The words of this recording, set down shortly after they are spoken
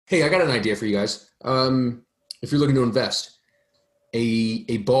Hey, I got an idea for you guys. If you're looking to invest,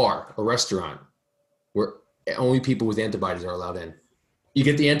 a bar, a restaurant where only people with antibodies are allowed in. You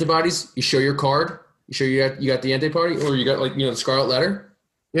get the antibodies, you show your card, you show you got the antibody, or you got the scarlet letter.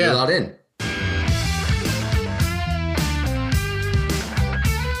 You're allowed in.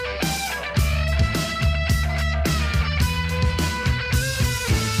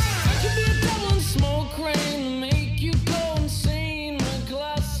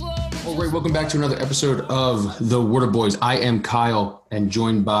 All right, welcome back to another episode of The Water Boys. I am Kyle and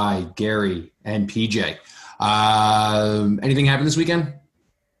joined by Gary and PJ. Anything happen this weekend?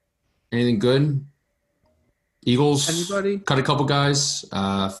 Anything good? Eagles? Anybody? Cut a couple guys.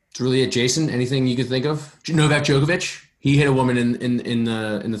 It's really it. Jason, anything you could think of? Novak Djokovic? He hit a woman in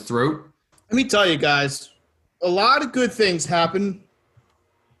the throat. Let me tell you guys, a lot of good things happen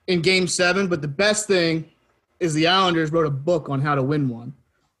in Game 7, but the best thing is the Islanders wrote a book on how to win one.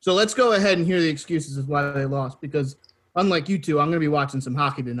 So let's go ahead and hear the excuses of why they lost, because unlike you two, I'm going to be watching some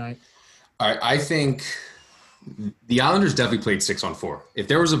hockey tonight. All right, I think the Islanders definitely played 6-on-4. If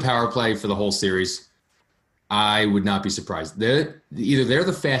there was a power play for the whole series, I would not be surprised. Either they're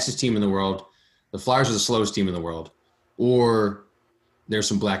the fastest team in the world, the Flyers are the slowest team in the world, or there's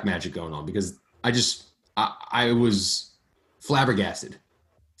some black magic going on, because I was flabbergasted.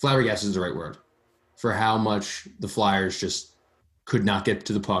 Flabbergasted is the right word for how much the Flyers just could not get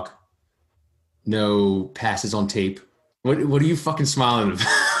to the puck. No passes on tape. What are you fucking smiling about?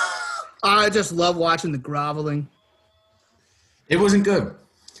 I just love watching the groveling. It wasn't good.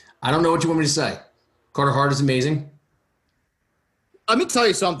 I don't know what you want me to say. Carter Hart is amazing. Let me tell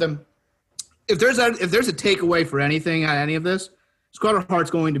you something. If there's a takeaway for anything out of any of this, Carter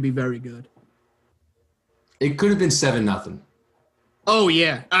Hart's going to be very good. It could have been 7-0. Oh,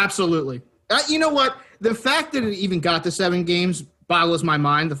 yeah, absolutely. You know what? The fact that it even got to 7 games boggles my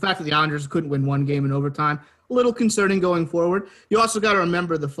mind. The fact that the Islanders couldn't win one game in overtime, a little concerning going forward. You also got to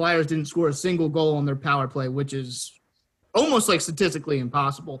remember the Flyers didn't score a single goal on their power play, which is almost like statistically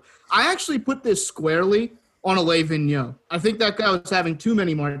impossible. I actually put this squarely on Alain Vigneault. I think that guy was having too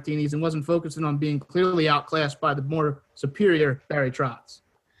many martinis and wasn't focusing on being clearly outclassed by the more superior Barry Trotz.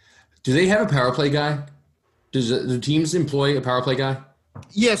 Do they have a power play guy? Do teams employ a power play guy?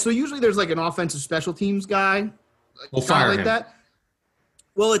 Yeah, so usually there's like an offensive special teams guy. We'll fire like him. That.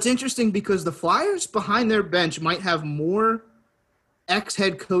 Well, it's interesting because the Flyers behind their bench might have more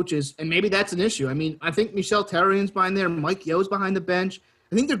ex-head coaches, and maybe that's an issue. I mean, I think Michel Therrien's behind there. Mike Yo's behind the bench.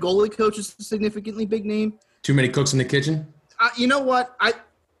 I think their goalie coach is a significantly big name. Too many cooks in the kitchen? You know what?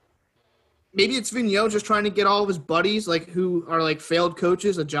 Maybe it's Vigneault just trying to get all of his buddies, who are failed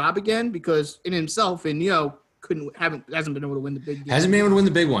coaches, a job again, because in himself, Vigneault hasn't been able to win the big game. Hasn't been able to win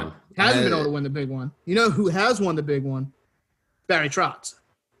the big one. Hasn't been able to win the big one. You know who has won the big one? Barry Trotz.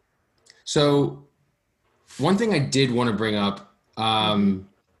 So, one thing I did want to bring up. My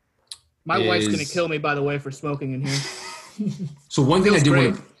wife's going to kill me, by the way, for smoking in here. So one thing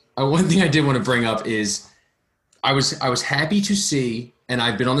I did want to bring up is I was happy to see, and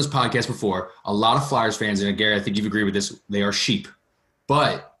I've been on this podcast before, a lot of Flyers fans, and Gary, I think you've agreed with this, they are sheep.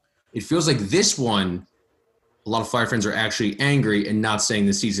 But it feels like this one, a lot of Flyer fans are actually angry and not saying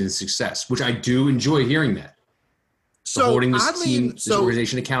the season is a success, which I do enjoy hearing that. So holding this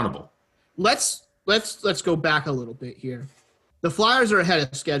organization accountable. Let's go back a little bit here. The Flyers are ahead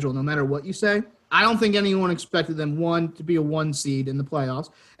of schedule no matter what you say. I don't think anyone expected them, to be a 1 seed in the playoffs.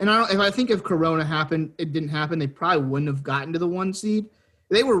 And I think if Corona happened, it didn't happen, they probably wouldn't have gotten to the 1 seed.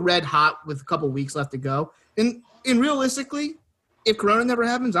 They were red hot with a couple weeks left to go. And realistically, if Corona never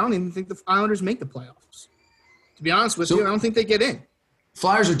happens, I don't even think the Islanders make the playoffs. To be honest with you, I don't think they get in.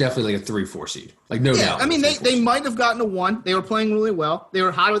 Flyers are definitely like a 3-4 seed. No doubt. I mean, they might have gotten a 1. They were playing really well. They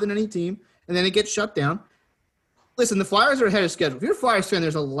were hotter than any team. And then it gets shut down. Listen, the Flyers are ahead of schedule. If you're a Flyers fan,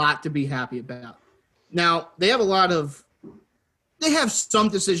 there's a lot to be happy about. Now, they have some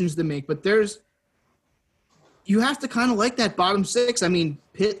decisions to make, but you have to kind of like that bottom 6. I mean,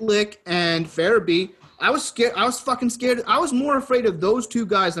 Pitlick and Farabee, I was scared. I was fucking scared. I was more afraid of those two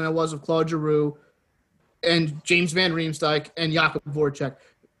guys than I was of Claude Giroux and James Van Riemsdyk and Jakub Voracek.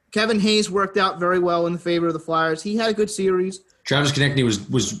 Kevin Hayes worked out very well in the favor of the Flyers. He had a good series. Travis Konechny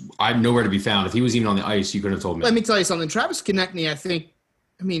was I'm nowhere to be found. If he was even on the ice, you could have told me. Let me tell you something. Travis Konechny,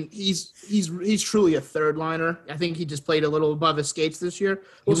 he's truly a third liner. I think he just played a little above his skates this year.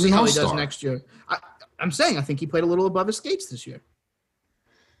 We'll see how he does next year. I'm saying I think he played a little above his skates this year.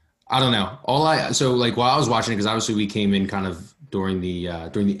 I don't know. While I was watching it, because obviously we came in kind of during the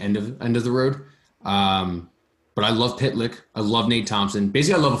end of the road. But I love Pitlick. I love Nate Thompson.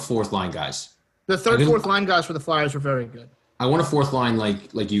 Basically, I love a fourth line guys. The third, fourth line guys for the Flyers were very good. I want a fourth line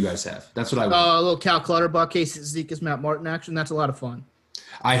like you guys have. That's what I want. A little Cal Clutterbuck, Casey Zizekas, Matt Martin action. That's a lot of fun.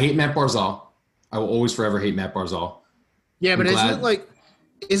 I hate Matt Barzal. I will always forever hate Matt Barzal. Yeah, but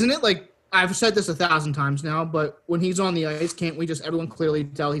isn't it like I've said this 1,000 times now, but when he's on the ice, can't we just everyone clearly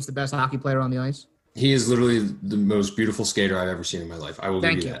tell he's the best hockey player on the ice? He is literally the most beautiful skater I've ever seen in my life. I will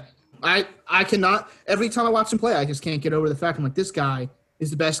give you that. I cannot – every time I watch him play, I just can't get over the fact I'm like, this guy is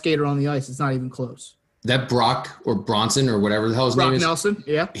the best skater on the ice. It's not even close. That Brock or Bronson or whatever the hell his name is. Brock Nelson,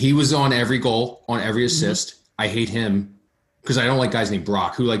 yeah. He was on every goal, on every assist. Mm-hmm. I hate him because I don't like guys named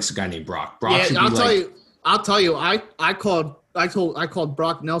Brock. Who likes a guy named Brock? Brock should I'll tell you. I called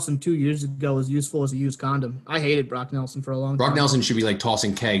Brock Nelson 2 years ago as useful as a used condom. I hated Brock Nelson for a long time. Brock Nelson should be like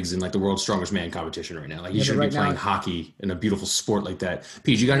tossing kegs in like the world's strongest man competition right now. Like he shouldn't be playing hockey in a beautiful sport like that.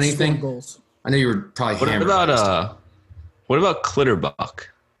 Pete, you got anything? Goals. I know you were probably hammered. What about Klitterbuck?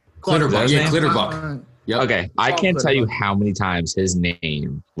 Klitterbuck, yeah, Klitterbuck. Yep. Okay, I can't tell you how many times his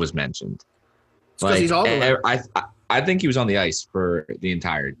name was mentioned. Like, he's all the way. I think he was on the ice for the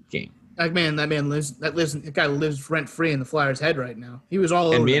entire game. That guy lives rent free in the Flyers' head right now. He was all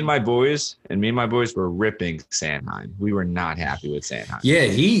over. And me and my boys were ripping Sanheim. We were not happy with Sanheim.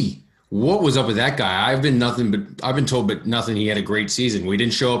 Yeah, what was up with that guy? I've been told but nothing. He had a great season. We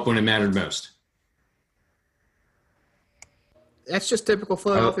didn't show up when it mattered most. That's just typical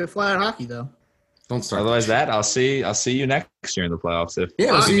Philadelphia Flyer hockey, though. Don't start. Otherwise, I'll see you next year in the playoffs.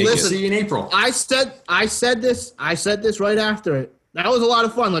 We'll see you in April. I said this right after it. That was a lot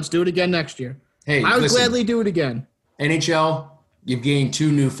of fun. Let's do it again next year. Hey, I would gladly do it again. NHL, you've gained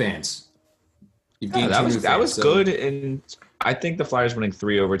 2 new fans. That was good, and I think the Flyers winning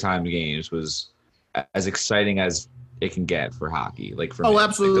 3 overtime games was as exciting as it can get for hockey. Like for me.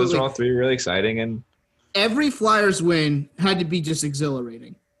 Absolutely. Those are all 3 really exciting, and every Flyers win had to be just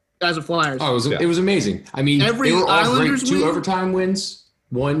exhilarating as a Flyers. Oh, it was amazing. I mean, every they were all Islanders great. 2 win? overtime wins.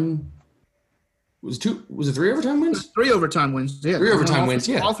 One. Was it 3 overtime wins? 3 overtime wins. Yeah, 3 overtime wins.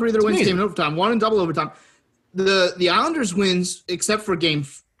 Yeah, all 3 of their wins came in overtime. 1 in double overtime. The Islanders wins, except for game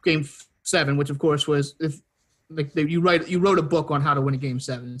 7, which of course was you wrote a book on how to win a game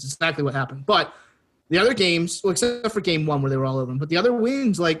 7. It's exactly what happened. But the other games, except for game 1 where they were all over them, but the other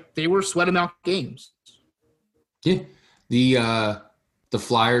wins, they were sweat them out games. Yeah, the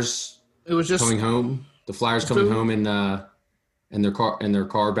Flyers. It was just coming home. The Flyers coming home and their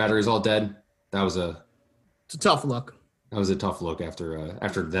car battery's all dead. It's a tough look. That was a tough look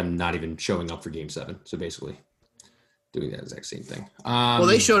after them not even showing up for Game 7. So basically, doing that exact same thing. Well,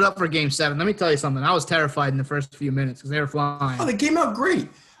 they showed up for Game 7. Let me tell you something. I was terrified in the first few minutes because they were flying. Oh, they came out great.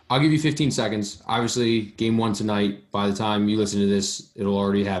 I'll give you 15 seconds. Obviously, Game 1 tonight. By the time you listen to this, it'll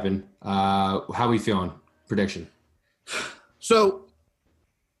already happen. How are we feeling? Prediction. So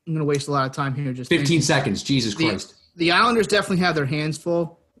I'm going to waste a lot of time here. Just 15 seconds. Jesus Christ. The Islanders definitely have their hands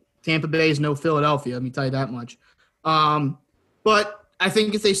full. Tampa Bay is no Philadelphia, let me tell you that much. But I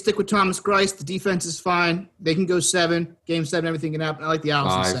think if they stick with Thomas Greiss, the defense is fine. They can go 7. Game 7, everything can happen. I like the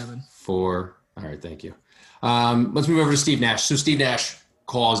Isles in 7. 4. All right, thank you. Let's move over to Steve Nash. So Steve Nash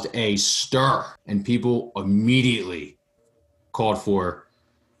caused a stir, and people immediately called for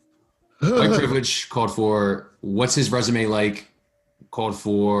white privilege, called for what's his resume like, called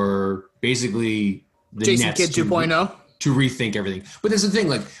for basically the Jason Nets Kidd 2.0. To rethink everything. But that's the thing,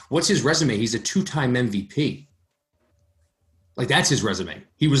 what's his resume? He's a 2-time MVP. That's his resume.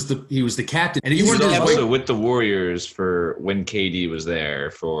 He was the captain. And he was also with the Warriors for when KD was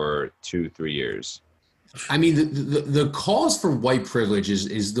there for 2-3 years. I mean, the cause for white privilege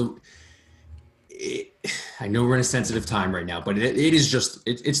I know we're in a sensitive time right now, but it is just,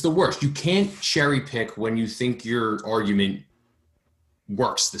 it's the worst. You can't cherry pick when you think your argument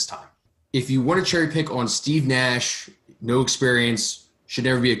works this time. If you want to cherry pick on Steve Nash, no experience, should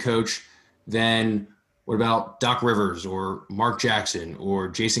never be a coach, then what about Doc Rivers or Mark Jackson or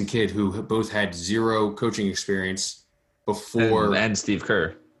Jason Kidd, who both had 0 coaching experience before? And Steve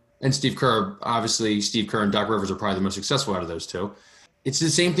Kerr. And Steve Kerr. Obviously, Steve Kerr and Doc Rivers are probably the most successful out of those 2. It's the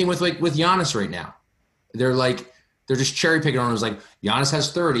same thing with Giannis right now. They're just cherry picking on him. It's Giannis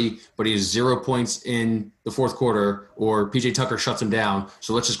has 30, but he has 0 points in the fourth quarter, or PJ Tucker shuts him down.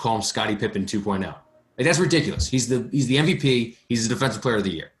 So let's just call him Scottie Pippen 2.0. That's ridiculous. He's the MVP. He's the defensive player of the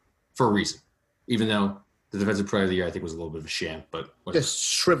year for a reason, even though the defensive player of the year, I think, was a little bit of a sham, but whatever. Just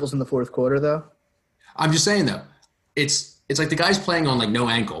shrivels in the fourth quarter, though. I'm just saying, though, it's like the guy's playing on no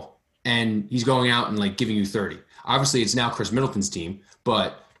ankle, and he's going out and giving you 30. Obviously, it's now Chris Middleton's team,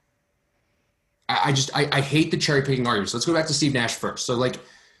 but I hate the cherry picking arguments. So let's go back to Steve Nash first. So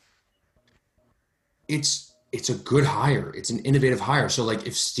it's it's a good hire. It's an innovative hire. So like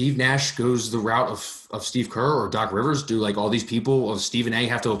if Steve Nash goes the route of Steve Kerr or Doc Rivers, do like all these people of Stephen A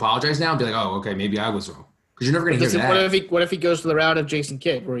have to apologize now and be like, oh, okay, maybe I was wrong. Because you're never going to hear that. What if he goes to the route of Jason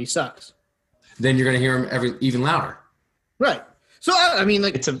Kidd where he sucks? Then you're going to hear him even louder. Right. So I mean,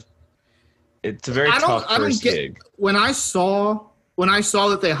 like it's a very tough first gig. When I saw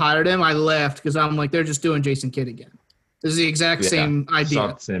that they hired him, I laughed because I'm like, they're just doing Jason Kidd again. This is the exact same idea.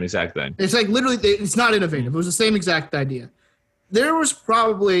 It's the same exact thing. It's like literally, it's not innovative. It was the same exact idea. There was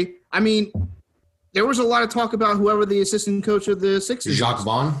probably, there was a lot of talk about whoever the assistant coach of the Sixers. Jacques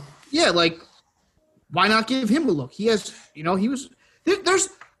Vaughn? Yeah, like, why not give him a look? He has, there's,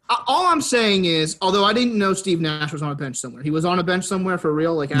 all I'm saying is, although I didn't know Steve Nash was on a bench somewhere. He was on a bench somewhere for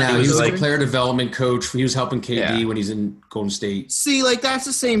real? Like, no, he was like player development coach. He was helping KD when he's in Golden State. See, like, that's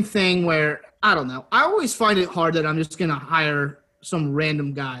the same thing where, I don't know. I always find it hard that I'm just going to hire some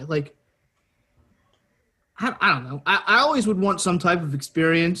random guy. Like, I don't know. I always would want some type of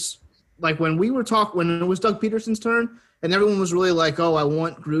experience. Like, when it was Doug Peterson's turn, and everyone was really like, oh, I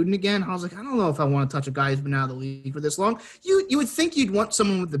want Gruden again. I was like, I don't know if I want to touch a guy who's been out of the league for this long. You would think you'd want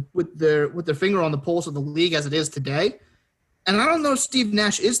someone with their finger on the pulse of the league as it is today. And I don't know if Steve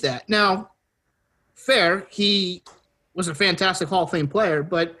Nash is that. Now, fair, he was a fantastic Hall of Fame player,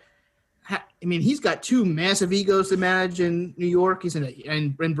 but he's got two massive egos to manage in New York. He's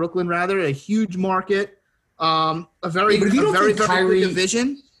in Brooklyn, rather, a huge market, a very good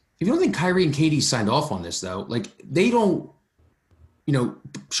division. If you don't think Kyrie and KD signed off on this, though, like they don't,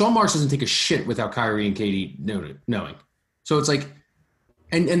 Sean Marks doesn't take a shit without Kyrie and KD knowing. So it's like,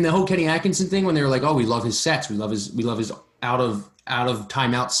 and the whole Kenny Atkinson thing when they were like, oh, we love his sets, we love his out of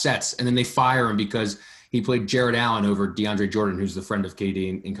timeout sets, and then they fire him because he played Jared Allen over DeAndre Jordan, who's the friend of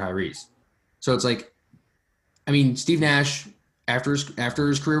KD and Kyrie's. So it's like, Steve Nash, after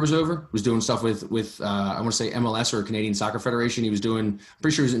his career was over, was doing stuff with I want to say MLS or Canadian Soccer Federation. He was doing, I'm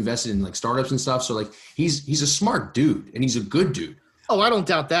pretty sure he was invested in like startups and stuff. So like he's a smart dude and he's a good dude. Oh, I don't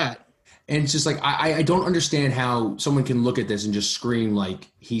doubt that. And it's just like I don't understand how someone can look at this and just scream like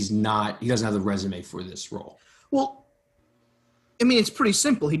he doesn't have the resume for this role. Well, it's pretty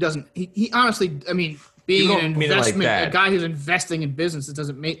simple. He doesn't. He honestly, being an investment, a guy who's investing in business, it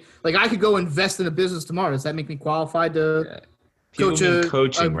doesn't make like I could go invest in a business tomorrow. Does that make me qualified to coach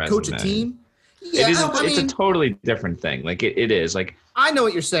a team? Yeah, it's a totally different thing. Like it is. Like I know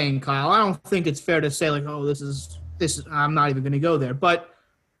what you're saying, Kyle. I don't think it's fair to say like, oh, this is. I'm not even going to go there. But,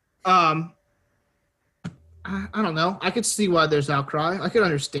 I don't know. I could see why there's outcry. I could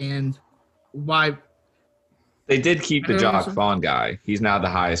understand why. They did keep the Jacques Vaughn guy. He's now the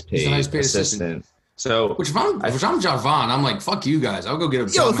highest paid assistant. So, if I'm Jacques Vaughn, I'm like, fuck you guys. I'll go get a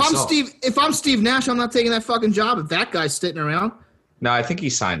job myself. If I'm Steve Nash, I'm not taking that fucking job if that guy's sitting around. No, I think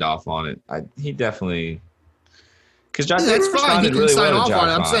he signed off on it. He definitely. Because that's fine. He can sign off on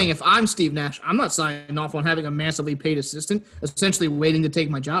it. I'm saying if I'm Steve Nash, I'm not signing off on having a massively paid assistant, essentially waiting to take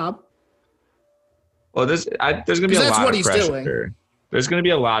my job. Well, there's going to be a lot of pressure. There's going to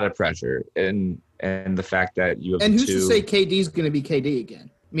be a lot of pressure, and the fact that you have. And who's to say KD's going to be KD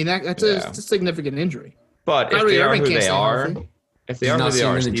again? That's a significant injury. But if they are who they are, Steve Nash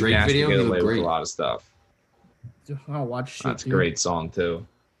can get away with a lot of stuff. I'll watch shit. That's a great song too.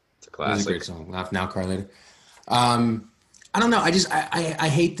 It's a classic. It's a great song. Laugh now, cry later. I don't know. I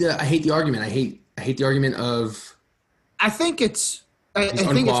hate the argument. I hate the argument of. I think it's. He's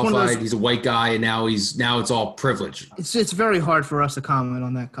unqualified. He's a white guy, and now it's all privilege. It's very hard for us to comment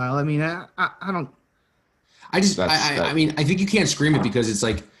on that, Kyle. I don't. I think you can't scream it because it's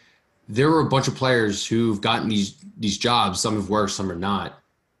like there were a bunch of players who've gotten these jobs. Some have worked, some are not,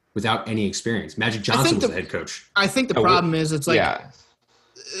 without any experience. Magic Johnson was the head coach. I think the problem is it's like. Yeah.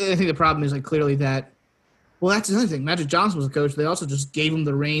 I think the problem is like clearly that. Well, that's another thing. Magic Johnson was a coach. They also just gave him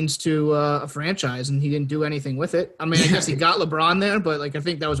the reins to a franchise, and he didn't do anything with it. I guess he got LeBron there, but like I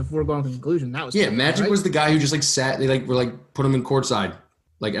think that was a foregone conclusion. That was Magic was the guy who just like sat. They like were like put him in courtside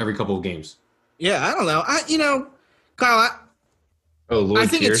like every couple of games. Yeah, I don't know. Kyle. I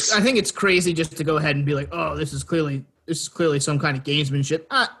think it's crazy just to go ahead and be like, oh, this is clearly some kind of gamesmanship.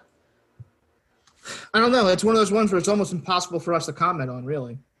 I don't know. It's one of those ones where it's almost impossible for us to comment on,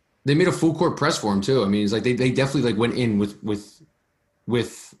 really. They made a full court press for him too. It's like they definitely like went in with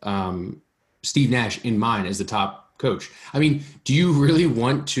Steve Nash in mind as the top coach. Do you really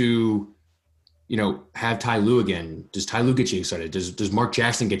want to, have Ty Lue again? Does Ty Lue get you excited? Does Mark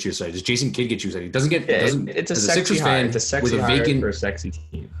Jackson get you excited? Does Jason Kidd get you excited? It's a sexy hire. It's a sexy hire for a sexy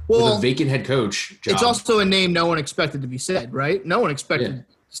team. With a vacant head coach job. It's also a name no one expected to be said, right? No one expected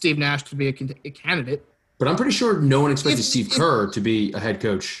Steve Nash to be a candidate. But I'm pretty sure no one expected Steve Kerr to be a head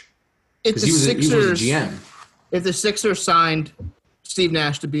coach. He was a GM. If the Sixers signed Steve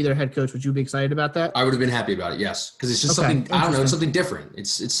Nash to be their head coach, would you be excited about that? I would have been happy about it, yes. Because it's just something, I don't know, it's something different.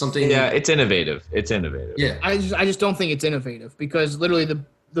 It's something. Yeah, it's innovative. Yeah. I just don't think it's innovative because literally the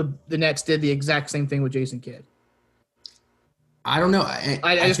Nets did the exact same thing with Jason Kidd. I don't know.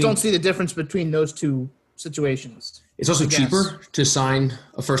 I just don't see the difference between those two situations. It's also cheaper to sign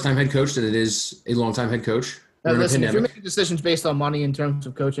a first-time head coach than it is a long-time head coach. Now, listen, if you're making decisions based on money in terms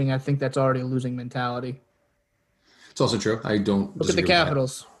of coaching, I think that's already a losing mentality. It's also true. I don't look at the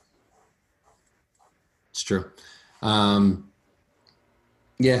Capitals. It's true.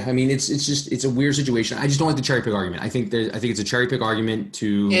 Yeah, I mean, it's a weird situation. I just don't like the cherry pick argument. I think it's a cherry pick argument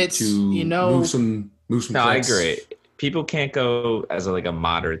to move some. No, I agree. People can't go as a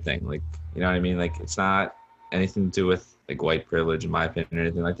modern thing, like, you know what I mean. Like, it's not anything to do with like white privilege, in my opinion, or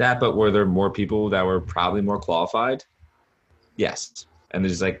anything like that. But were there more people that were probably more qualified? Yes, and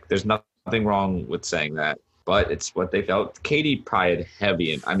there's nothing wrong with saying that. But it's what they felt. KD probably had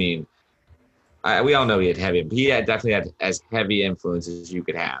heavy. I mean, we all know he had heavy. He definitely had as heavy influence as you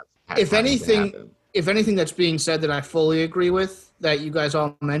could have. If anything that's being said that I fully agree with, that you guys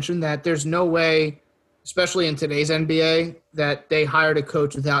all mentioned, that there's no way, especially in today's NBA, that they hired a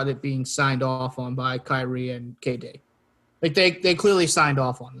coach without it being signed off on by Kyrie and KD. Like they clearly signed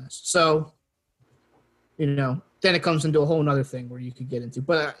off on this. So, then it comes into a whole other thing where you could get into.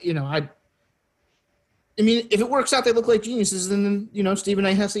 But I mean, if it works out, they look like geniuses, then, Stephen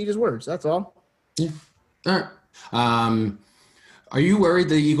A has to eat his words. That's all. Yeah. All right. Are you worried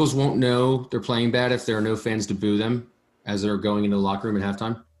the Eagles won't know they're playing bad if there are no fans to boo them as they're going into the locker room at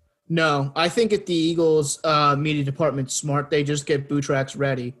halftime? No. I think if the Eagles media department's smart, they just get boo tracks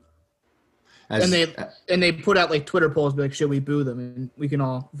ready. And they put out like Twitter polls, be like, should we boo them? And we can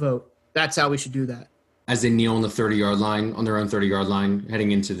all vote. That's how we should do that. As they kneel on the 30-yard line, on their own 30-yard line,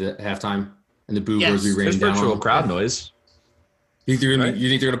 heading into the halftime. And the boo birds we rain down. There's virtual crowd noise. You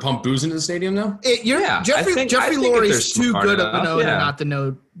think they're gonna pump booze into the stadium now? Jeffrey Lurie's too good of an owner not to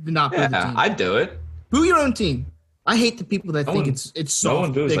know not boo the team. I'd do it. Boo your own team. I hate the people that think it's soft. No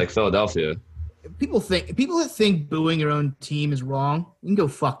one boos like Philadelphia. People that think booing your own team is wrong, you can go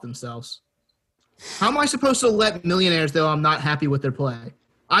fuck themselves. How am I supposed to let millionaires know I'm not happy with their play?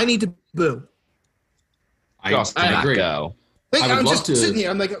 I need to boo. I agree. Go. I'm just sitting here.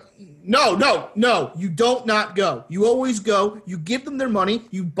 I'm like, no. You don't not go. You always go. You give them their money.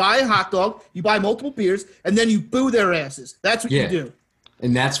 You buy a hot dog. You buy multiple beers, and then you boo their asses. That's what you do.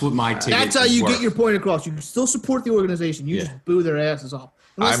 And that's what my ticket. That's how you get your point across. You still support the organization. You just boo their asses off.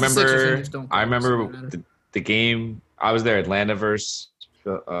 I remember the game. I was there, Atlanta versus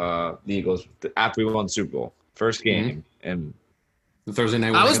the Eagles after we won the Super Bowl. First game, and the Thursday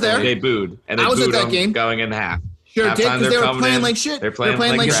night. I was there. They booed, and they booed them game going in half. Sure did, because they were playing like shit. They're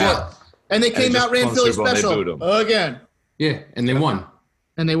playing like shit. And they came out, ran Philly special again. Yeah, and they won.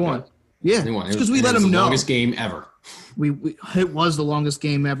 Yeah, they won. It's because we let them know. The longest game ever. It was the longest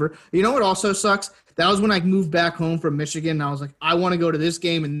game ever. You know what also sucks? That was when I moved back home from Michigan, and I was like, I want to go to this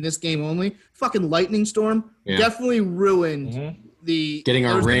game and this game only. Fucking lightning storm definitely ruined the getting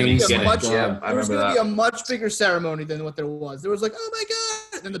our rings. There was going to be a much bigger ceremony than what there was. There was like, oh my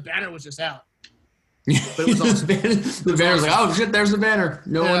god, and then the banner was just out. But it was awesome. The banner's like, oh shit, there's the banner.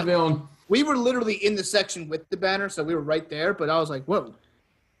 No one filmed. We were literally in the section with the banner, so we were right there. But I was like, whoa,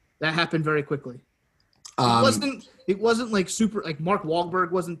 that happened very quickly. It wasn't like super. Like Mark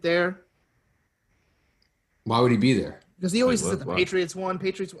Wahlberg wasn't there. Why would he be there? Because he always said the Patriots won.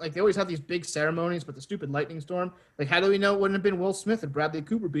 They always have these big ceremonies, but the stupid lightning storm. Like, how do we know it wouldn't have been Will Smith and Bradley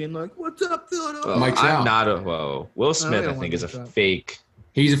Cooper being like, "What's up, Philadelphia?" Mike Trout. Will Smith, I think, is a fake.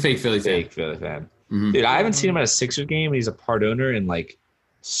 He's a fake Philly fan. Mm-hmm. Dude, I haven't seen him at a Sixers game, and he's a part owner in like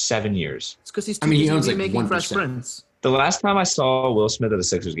 7 years. It's because he's too busy owns like making 1%. Fresh friends. The last time I saw Will Smith at a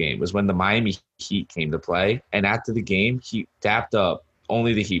Sixers game was when the Miami Heat came to play, and after the game, he dapped up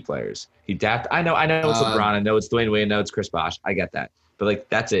only the Heat players. He dapped. I know it's LeBron. I know it's Dwayne Wade. I know it's Chris Bosh. I get that, but like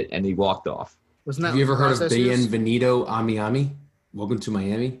that's it. And he walked off. Have you ever heard of Bienvenido a Miami? Welcome to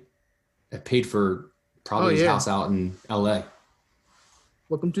Miami. I paid for probably his house out in L.A.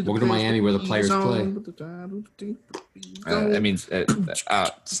 Welcome to Miami, where the players play.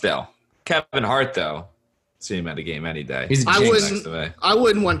 Still, Kevin Hart though. See him at a game any day. I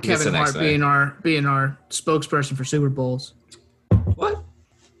wouldn't want Kevin Hart being our spokesperson for Super Bowls. What?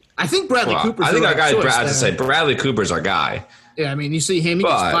 I think Bradley Cooper's I think our guy. Bradley Cooper's our guy. Yeah, I mean, you see him, he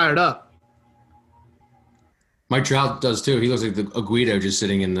gets fired up. Mike Trout does too. He looks like a Guido just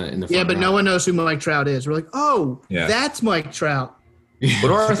sitting in the front. Yeah, but no one knows who Mike Trout is. We're like, that's Mike Trout.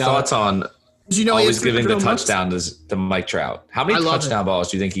 What are our thoughts on always giving the touchdown to Mike Trout? How many touchdown balls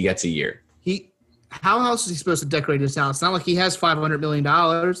do you think he gets a year? how else is he supposed to decorate his house? It's not like he has $500 million.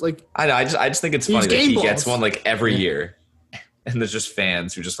 Like I know. I just think it's He's funny that he game gets balls. one like every year, and there's just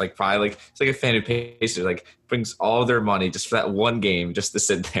fans who just like probably like it's like a fan who pays like brings all their money just for that one game just to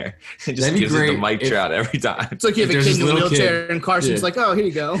sit there and just That'd be gives it to great Mike if- Trout every time. it's like you have If a there's kid this in a little wheelchair kid- and Carson's Yeah. like, oh, here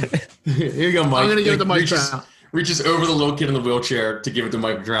you go. Here you go, Mike. I'm gonna give it to Mike reaches, Trout. reaches over the little kid in the wheelchair to give it to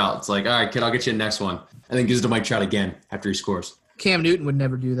Mike Trout. It's like, all right, kid, I'll get you the next one. And then gives it to Mike Trout again after he scores. Cam Newton would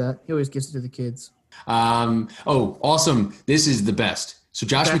never do that. He always gives it to the kids. Oh, awesome. This is the best. So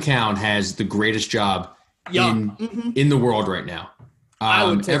Josh Okay. McCown has the greatest job Yeah. in the world right now. I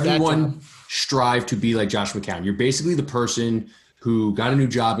would take that Everyone job. strive to be like Josh McCown. You're basically the person who got a new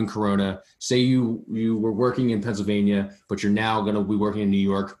job in Corona. Say you were working in Pennsylvania, but you're now going to be working in New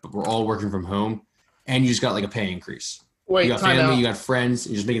York, but we're all working from home, and you just got like a pay increase. Wait, You got time family, out. you got friends,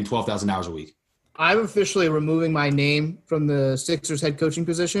 and you're just making $12,000 a week. I'm officially removing my name from the Sixers head coaching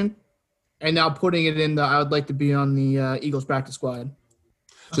position and now putting it in the I would like to be on the Eagles practice squad.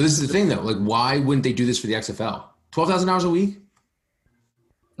 So this is the thing, though. Like, why wouldn't they do this for the XFL? $12,000 a week?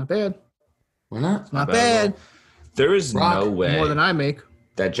 Not bad. Why not? Not bad bad. at There is Rock, no way More than I make.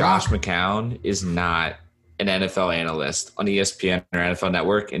 that Josh McCown is not an NFL analyst on ESPN or NFL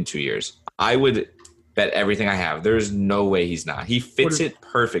Network in 2 years. I would bet everything I have. There's no way he's not. He fits it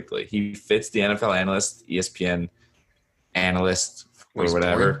perfectly. He fits the NFL analyst, ESPN analyst, or He's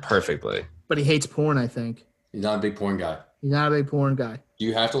whatever porn? perfectly. But he hates porn, I think. He's not a big porn guy. He's not a big porn guy. Do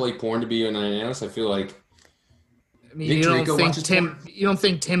you have to like porn to be an analyst? I feel like I mean, Vic you don't Tirico think watches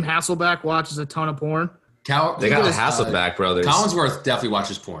Tim Hasselback watches a ton of porn? They got the uh, Hasselback brothers. Collinsworth definitely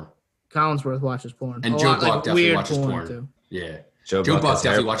watches porn. Collinsworth watches porn. And A Joe lot, Buck like, definitely weird watches porn. too. Yeah. Joe Joe Buck Buck has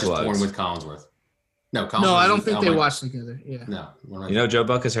hair definitely watches plugs. porn with Collinsworth. No, Collinsworth. No, I don't is- think oh they my- watch together. Yeah. No. we're not- You know Joe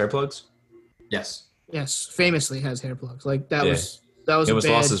Buck has hair plugs? Yes. Yes, famously has hair plugs. Like that Yeah. was He a almost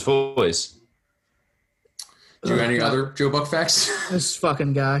bad. lost his voice. Do you have any God. other Joe Buck facts? This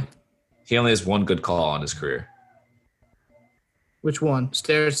fucking guy. He only has one good call on his career. Which one?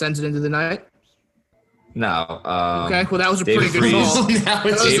 Stairs sends it into the night. No. Okay, well that was a David pretty good Freese. call. Now That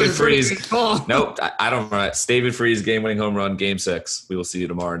it's was David a pretty Freese. good call. Nope, I don't remember. It's David Freese game-winning home run, Game 6. We will see you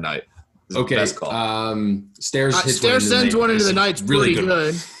tomorrow night. This is the okay. best call. Stairs hits Stairs sends one into the night. night's It's really pretty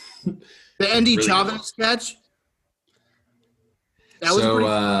good. The Andy Really Chavez good. sketch. That was So,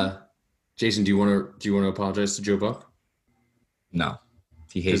 pretty. Jason, do you want to apologize to Joe Buck? No,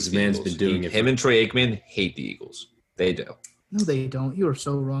 he hates This the man's Eagles. been doing it Him for- and Troy Aikman hate the Eagles. They do. No, they don't. You are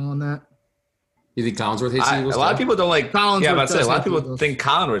so wrong on that. You think Collinsworth hates the A Eagles? lot of too? people don't like. Collinsworth Yeah, I'm about to say a does lot hate of the people Eagles. think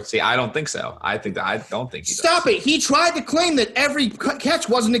Collinsworth. See, I don't think so. I don't think he does. Stop it. He tried to claim that every catch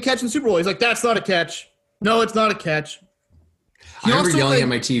wasn't a catch in the Super Bowl. He's like, that's not a catch. No, it's not a catch. I remember also, yelling like- at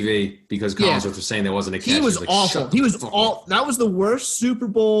my TV because Yeah. Collinsworth was saying there wasn't a catch. He was like, awful. "Shut He the was fuck all. up." That was the worst Super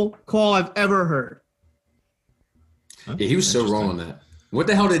Bowl call I've ever heard. Yeah, he was so wrong on that. What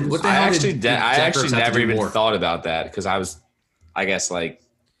the hell did? What the I hell actually, did? I Jack actually Ertz have to never do even more? thought about that because I was, I guess, like.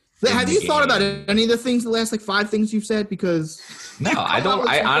 Have you the thought about game. any of the things, the last like 5 things you've said? Because No, you I come out don't. with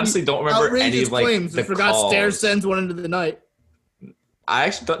I some honestly pretty don't remember any outrageous of like claims. the I forgot calls. Stairs sends one into the night. I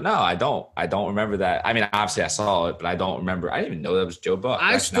actually don't. No, I don't. I don't remember that. I mean, obviously I saw it, but I don't remember. I didn't even know that was Joe Buck.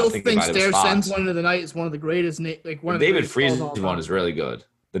 I Actually, now still thinking think about it, it was Stairs Fox. sends one into the night is one of the greatest. Like one The of the David greatest Freeze calls of all one time. is really good.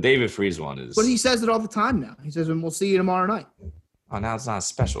 The David Freeze one is. But he says it all the time now. He says, "And we'll see you tomorrow night." Oh, now it's not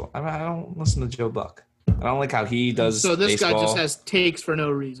special. I mean, I don't listen to Joe Buck. I don't like how he does. So this guy baseball. just has takes for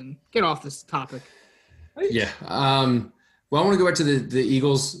no reason. Get off this topic. Yeah. Well, I want to go back to the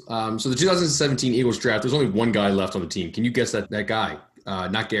Eagles. So the 2017 Eagles draft. There's only one guy left on the team. Can you guess that guy?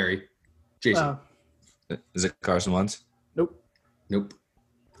 Not Gary. Jason. Is it Carson Wentz? Nope. Nope.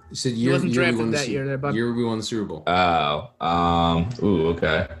 You said He wasn't we drafted won the that year there, bud. Year we won the Super Bowl. Ooh,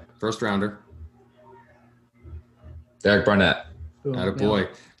 okay. First rounder. Derek Barnett. Boom. Not a boy.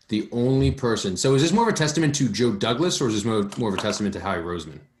 The only person. So is this more of a testament to Joe Douglas or is this more of a testament to Howie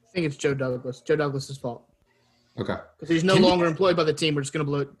Roseman? I think it's Joe Douglas. Joe Douglas' fault. Okay. Because he's no Can we- longer employed by the team. We're just going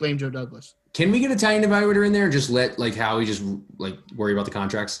to blame Joe Douglas. Can we get a Italian evaluator in there and just let like Howie just like worry about the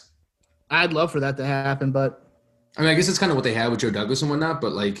contracts? I'd love for that to happen, but I mean, I guess that's kind of what they had with Joe Douglas and whatnot,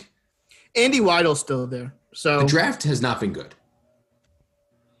 but like Andy Weidl's still there. So the draft has not been good.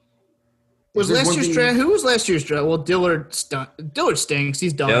 was There's last one year's thing- draft? Who was last year's draft? Well, Dillard stinks.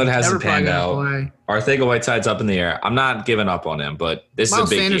 He's done. Dillard He's hasn't never probably panned gonna out. play. Arthega Whiteside's up in the air. I'm not giving up on him, but this Miles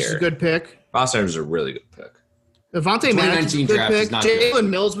is a big Sanders year. is a good pick. Miles Sanders is a really good pick. Devontae Maddox is a 2019 good draft is pick. not good. Jalen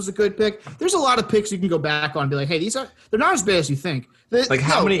Mills was a good pick. There's a lot of picks you can go back on and be like, hey, they're not as bad as you think. Like,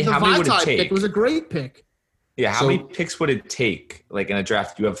 how many would it Vitae take? pick was a great pick. Yeah, how So- many picks would it take? Like in a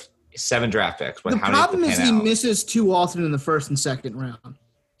draft, you have 7 draft picks. But The how many have to problem is pan he out? misses too often in the first and second round.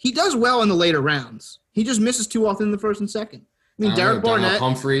 he does well in the later rounds. He just misses too often in the first and second. I mean, Derek Donald Barnett.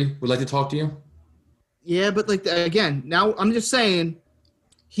 Humphrey would like to talk to you. Yeah, but again, now I'm just saying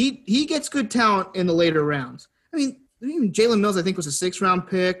he gets good talent in the later rounds. I mean, even Jalen Mills, I think, was a 6th round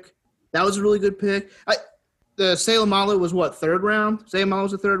pick. That was a really good pick. The Salamalu was what, 3rd round? Salamalu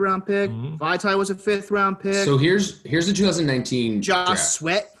was a 3rd round pick. Vaitai was a 5th round pick. So here's the 2019 Josh draft.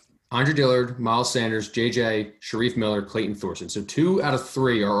 Sweat. Andre Dillard, Miles Sanders, JJ, Sharif Miller, Clayton Thorson. So 2 out of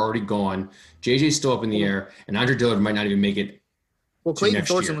 3 are already gone. JJ's still up in the air, and Andre Dillard might not even make it. Well, Clayton next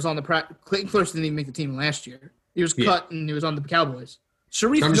Thorson year. was on the Clayton Thorson didn't even make the team last year. He was Yeah. cut and he was on the Cowboys.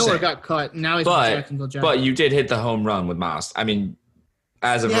 Sharif I'm just Miller saying. got cut and now he's with Jacksonville But Jaguars. you did hit the home run with Miles. I mean,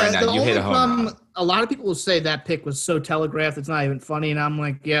 as of right the now, you hit only a home problem- run. A lot of people will say that pick was so telegraphed it's not even funny, and I'm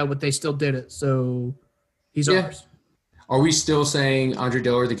like, yeah, but they still did it, so he's Yeah. ours. Are we still saying Andre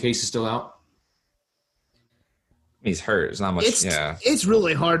Dillard? The case is still out. He's hurt. It's not much. It's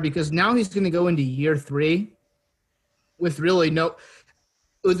really hard because now he's going to go into year 3 with really not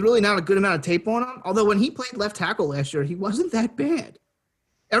a good amount of tape on him. Although when he played left tackle last year, he wasn't that bad.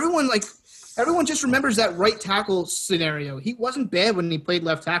 Everyone just remembers that right tackle scenario. He wasn't bad when he played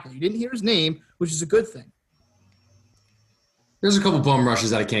left tackle. You didn't hear his name, which is a good thing. There's a couple bum rushes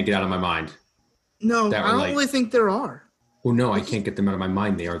that I can't get out of my mind. No, That I don't relate. really think there are. Well, no, I can't get them out of my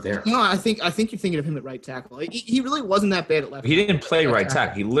mind. They are there. No, I think you're thinking of him at right tackle. He really wasn't that bad at left. He didn't play Left right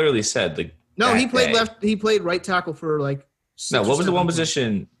tackle. He literally said like. No, that he played day. left. He played right tackle for like. No, 6 what or was the 7 one games.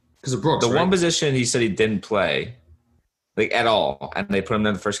 position? Because of Brooks, The right? one position he said he didn't play, like at all, and they put him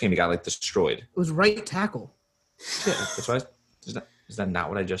in the first game. He got like destroyed. It was right tackle. Yeah, that's why. Is that not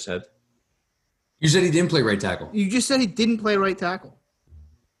what I just said? You said he didn't play right tackle. You just said he didn't play right tackle.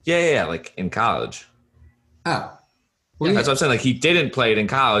 Yeah, like in college. Oh. Yeah, that's what I'm saying. Like he didn't play it in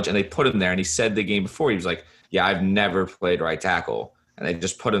college, and they put him there, and he said the game before he was like, "Yeah, I've never played right tackle," and they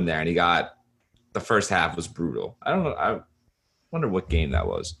just put him there, and he got the first half was brutal. I don't know. I wonder what game that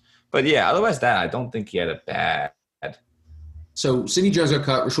was, but yeah. Otherwise, that I don't think he had a bad. So Sidney Jones got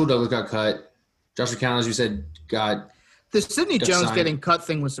cut. Rasul Douglas got cut. Josh McCown, as you said, got. The Sidney Got Jones signed. getting cut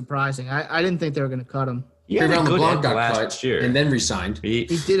thing was surprising. I didn't think they were going to cut him. He had a Trayvon good LeBlanc end got last cut year, and then re-signed. He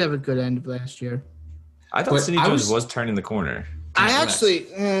did have a good end of last year. I thought But Sidney I Jones was- was turning the corner. I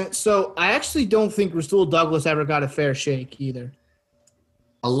Correct. actually don't think Rasul Douglas ever got a fair shake either.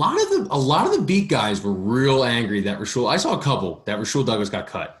 A lot of the beat guys were real angry that Rasul. I saw a couple that Rasul Douglas got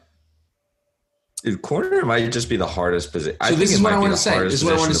cut. Dude, corner might just be the hardest position. So this is what I want to say. This is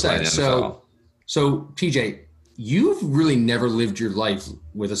what I want to say. So TJ, you've really never lived your life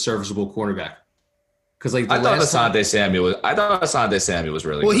with a serviceable cornerback. Because like the I thought last time- Asante Samuel was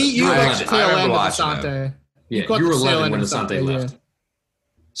really Well, good. you I watched remember- the tail I remember end of watching him. Asante. yeah, caught you were the tail 11 end when of Asante Asante, left. yeah.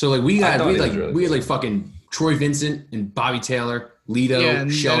 So like we I had thought we he had was like really we had good. like fucking Troy Vincent and Bobby Taylor, Lito, Yeah, and then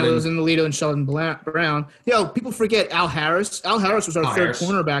it Sheldon. was in the Lito and Sheldon Brown. Yo, people forget Al Harris. Al Harris was our Al third Harris.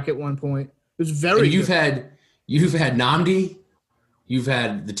 cornerback at one point. It was very And good. you've had Namdi, you've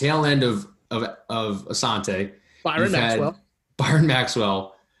had the tail end of Asante, Byron you've had Maxwell. Byron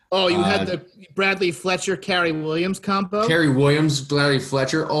Maxwell, Oh, you had the Bradley Fletcher, Kerry Williams combo. Kerry Williams, Larry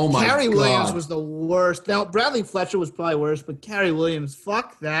Fletcher. Oh my Kerry god. Williams was the worst. Now, Bradley Fletcher was probably worse, but Kerry Williams,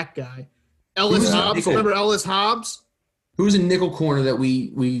 fuck that guy. Ellis Who's Hobbs. nickel? Remember Ellis Hobbs? Who was a nickel corner that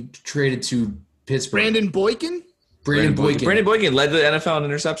we traded to Pittsburgh? Brandon Boykin? Brandon Boykin. Brandon Boykin led the NFL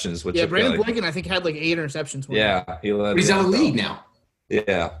in interceptions. With Yeah, Chip Brandon Kelly. Boykin, I think, had like 8 interceptions. one year. Yeah, he led. But he's the out of the NFL. league now.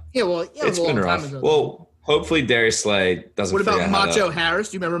 Yeah, Yeah, well, yeah, it was it's a long been time rough. ago. Well, hopefully Darius Slay doesn't. What about forget how to- Macho Harris?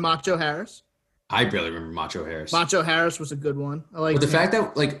 Do you remember Macho Harris? I barely remember Macho Harris. Macho Harris was a good one. I like But the fact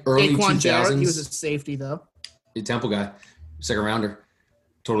that like early Daquan Jarrett, 2000s, he was a safety though. a Temple guy, second rounder,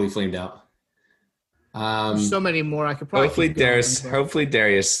 totally flamed out. So many more. I could probably. Hopefully keep going, but-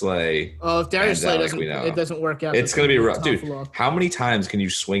 Darius Slay. Oh, if Darius pans Slay out like doesn't, we know. it doesn't work out. It's going to be rough, tough dude. luck. How many times can you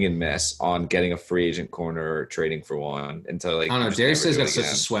swing and miss on getting a free agent corner or trading for one until like? I don't you know. just Darius never has do got it such a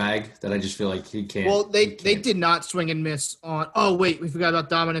again? swag that I just feel like he can't. Well, he they can't. did not swing and miss on. Oh wait, we forgot about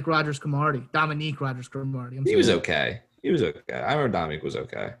Dominique Rogers-Cromartie. I'm He was sorry. okay. He was okay. I remember Dominic was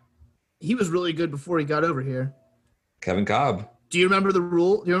okay. He was really good before he got over here. Kevin Cobb. Do you remember the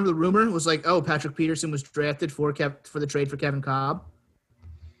rule? Do you remember the rumor? It was like, oh, Patrick Peterson was drafted for the trade for Kevin Cobb.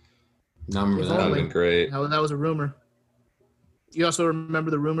 No, I remember If That would that. have been great. That was a rumor. You also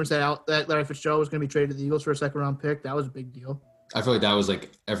remember the rumors that Larry Fitzgerald was going to be traded to the Eagles for a second-round pick. That was a big deal. I feel like that was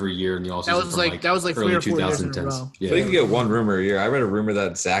like every year in the offseason. That was like 3 or 4 years in a row. I think you Yeah. get one rumor a year. I read a rumor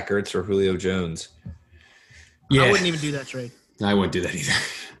that Zach Ertz or Julio Jones. Yeah. I wouldn't even do that trade. I wouldn't do that either.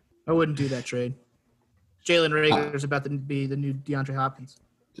 I wouldn't do that trade. Jalen Rager is about to be the new DeAndre Hopkins.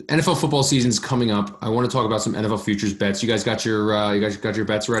 NFL football season's coming up. I want to talk about some NFL futures bets. You guys got your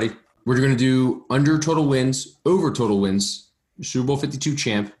bets ready? We're going to do under total wins, over total wins, Super Bowl 52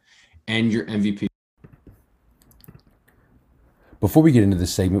 champ, and your MVP. Before we get into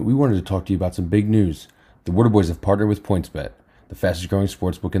this segment, we wanted to talk to you about some big news. The Waterboys have partnered with PointsBet, the fastest growing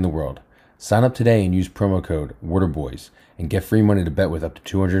sportsbook in the world. Sign up today and use promo code WaterBoys and get free money to bet with up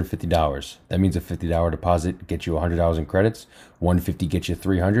to $250. That means a $50 deposit gets you $100 in credits, $150 gets you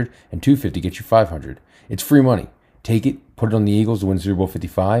 $300, and $250 gets you $500. It's free money. Take it, put it on the Eagles to win Super Bowl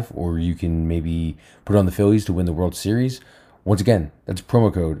 55, or you can maybe put it on the Phillies to win the World Series. Once again, that's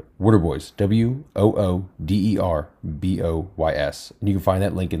promo code WaterBoys, WOODERBOYS, and you can find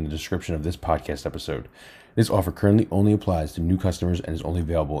that link in the description of this podcast episode. This offer currently only applies to new customers and is only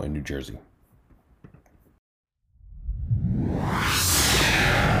available in New Jersey.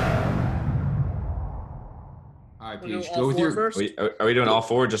 All right, Paige, go with your first. Are we doing all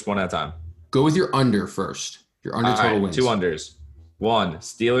four or just one at a time? Go with your under first. Your under total wins. Two unders. One,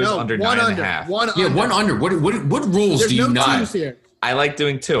 Steelers under 9.5. One under. What rules There's do you no not? teams here. I like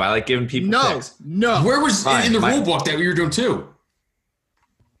doing two. I like giving people picks. No. Where was Fine, in the rule book that we were doing two?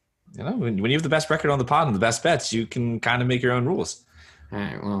 You know, when you have the best record on the pod and the best bets, you can kind of make your own rules. All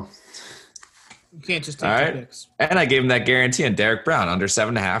right, well. You can't just take All two right. picks. And I gave him that guarantee on Derek Brown under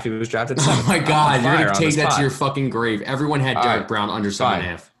 7.5. He was drafted at 7. Oh my God, you're Fire going to on take the that spot. to your fucking grave. Everyone had All Derek right, Brown under fine.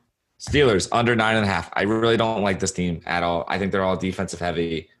 7.5. Steelers under 9.5. I really don't like this team at all. I think they're all defensive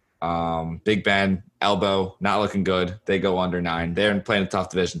heavy. Big Ben, elbow, not looking good. They go under 9. They're playing a tough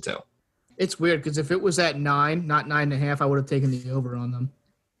division too. It's weird because if it was at 9, not 9.5, I would have taken the over on them.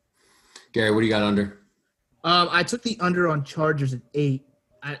 Gary, what do you got under? I took the under on Chargers at 8.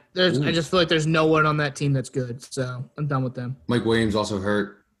 I just feel like there's no one on that team that's good, so I'm done with them. Mike Williams also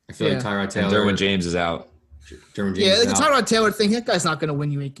hurt. I feel like Tyrod Taylor. And Derwin James is out. Derwin James Yeah, is the out. Tyrod Taylor thing, that guy's not going to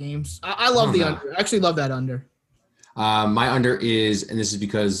win you 8 games. I love the under. I actually love that under. My under is, and this is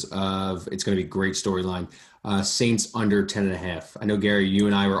because of it's going to be a great storyline. Saints under 10.5. I know, Gary, you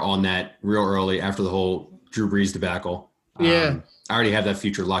and I were on that real early after the whole Drew Brees debacle. Yeah. I already have that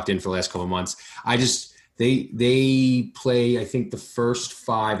future locked in for the last couple of months. They play, I think the first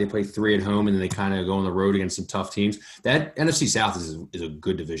 5, they play 3 at home, and then they kind of go on the road against some tough teams. That NFC South is a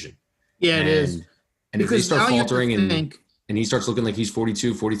good division. Yeah, it is. And if they start now you have to faltering think- and he starts looking like he's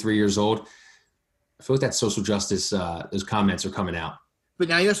 42, 43 years old, I feel like that social justice, those comments are coming out. But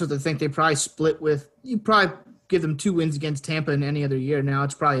now you also have to think they probably split with – you probably give them 2 wins against Tampa in any other year. Now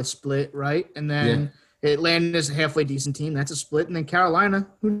it's probably a split, right? And then Atlanta's a halfway decent team. That's a split. And then Carolina,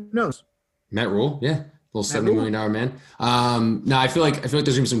 who knows? Matt Rule, yeah. Little $70 million man. No, I feel like there's gonna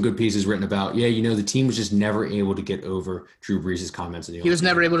be some good pieces written about. Yeah, the team was just never able to get over Drew Brees' comments. He was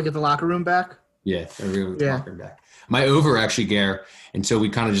never able to get the locker room back. Yeah, never able to get the locker room back. My over actually, Gare, until we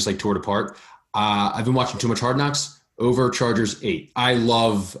kind of just like tore it apart. I've been watching too much Hard Knocks. Over Chargers 8. I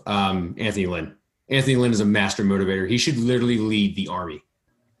love Anthony Lynn. Anthony Lynn is a master motivator. He should literally lead the Army.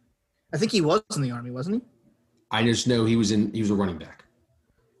 I think he was in the Army, wasn't he? I just know he was a running back.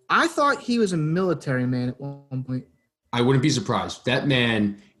 I thought he was a military man at one point. I wouldn't be surprised. That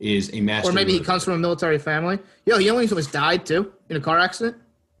man is a master. Or maybe he motivator. comes from a military family. Yo, he almost died, too, in a car accident.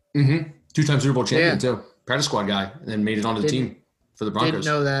 Mm-hmm. 2-time Super Bowl champion, too. Practice squad guy, and then made it onto the team for the Broncos. Didn't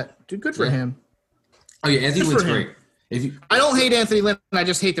know that. Dude, good for him. Oh, yeah, Anthony Good Lynn's for him. great. I don't hate Anthony Lynn. I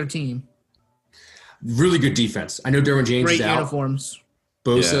just hate their team. Really good defense. I know Derwin James Great is out. uniforms.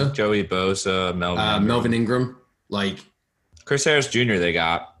 Bosa, Yeah, Joey Bosa, Melvin Ingram, like Chris Harris Jr. They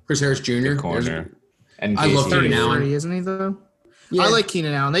got Chris Harris Jr. corner. And I love Casey Keenan Allen. 33, isn't he, though? Yeah. I like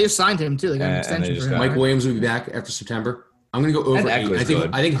Keenan Allen. They just signed him, too. They got an And they extension just for him. got- Mike Williams will be back after September. I'm going to go over And 8. Eckler's good.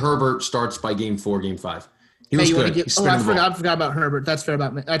 I think Herbert starts by game 4, game 5. He Hey, looks you want good. to give? He's Oh, spinning I the ball. forgot about Herbert. That's fair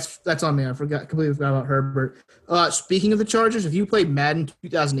about me. That's on me. Completely forgot about Herbert. Speaking of the Chargers, if you played Madden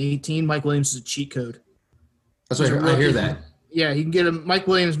 2018, Mike Williams is a cheat code. That's what I hear that. Yeah, you can get a Mike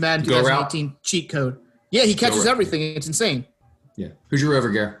Williams Madden Go 2018 cheat code. Yeah, he catches route. everything. It's insane. Yeah. Who's your over,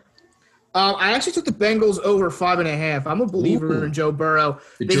 Gare? I actually took the Bengals over 5.5. I'm a believer Ooh. in Joe Burrow.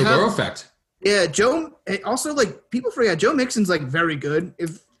 The They Joe have- Burrow effect. Yeah, Joe. Also, like people forget, Joe Mixon's like very good.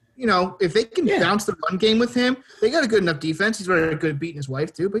 If they can bounce the run game with him, they got a good enough defense. He's very good at beating his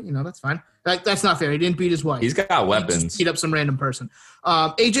wife too, but that's fine. That's not fair. He didn't beat his wife. He's got He weapons. just beat up some random person.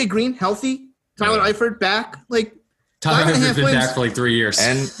 AJ Green healthy. Tyler Eifert back. Like Tyler 5.5 Hiffin's been wins. back for like 3 years.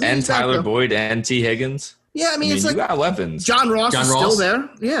 And Exactly. Tyler Boyd and T. Higgins. Yeah, I mean, it's you like got weapons. John Ross John is Ross? still there.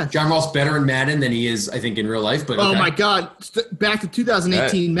 Yeah. John Ross better in Madden than he is, I think, in real life. But Oh okay. my God! Back to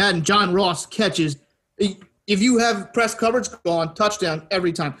 2018 Madden. John Ross catches. If you have press coverage, gone touchdown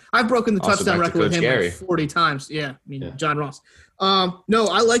every time. I've broken the Also touchdown back to record with Coach him Gary. like 40 times. Yeah, I mean Yeah. John Ross. No,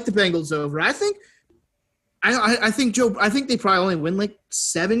 I like the Bengals over. I think they probably only win like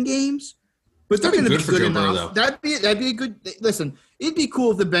 7 games, but they're going to be good enough. That'd be a good. Listen, it'd be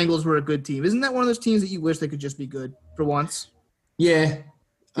cool if the Bengals were a good team. Isn't that one of those teams that you wish they could just be good for once? Yeah.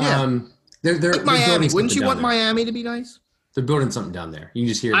 They're like Miami. Wouldn't you want Miami to be nice? They're building something down there. You can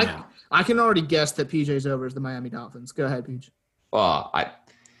just hear it now. I can already guess that PJ's over is the Miami Dolphins. Go ahead, PJ. Well,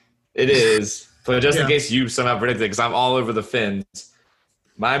 it is, but just in case you somehow predicted, because I'm all over the Fins.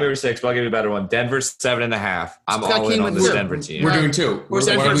 Miami over 6, but I'll give you a better one. Denver 7.5. I'm all in on this Denver team. We're doing 2. What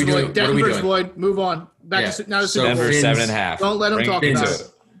are we doing? Denver's void. Move on. Back to now. So Denver 7.5. Don't let them talk about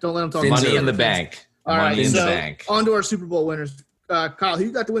it. Don't let them talk about it. Money in the bank. All right. Money in the bank. On to our Super Bowl winners. Kyle, who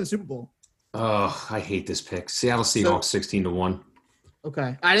you got to win the Super Bowl? Oh, I hate this pick. Seattle Seahawks 16-1.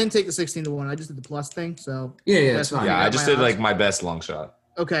 Okay, I didn't take the 16-1. I just did the plus thing. So yeah, that's fine. Yeah, I just did like my best long shot.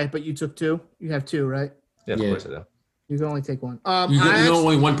 Okay, but you took 2. You have 2, right? Yeah, of course I do. You can only take 1.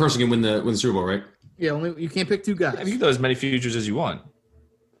 Only one person can win the Super Bowl, right? Yeah, you can't pick 2 guys. Yeah, you can do as many futures as you want.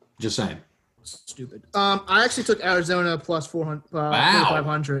 Just saying. Stupid. I actually took Arizona plus 400. Wow.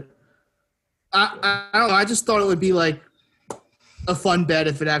 500. I don't know. I just thought it would be like a fun bet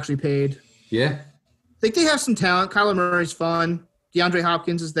if it actually paid. Yeah. I think they have some talent. Kyler Murray's fun. DeAndre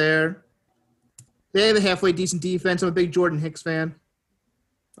Hopkins is there. They have a halfway decent defense. I'm a big Jordan Hicks fan.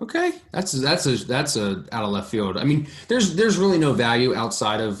 Okay, that's a out of left field. I mean, there's really no value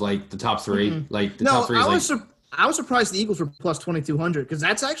outside of like the top 3. Mm-hmm. Like the top 3 is I was surprised the Eagles were plus 2,200 because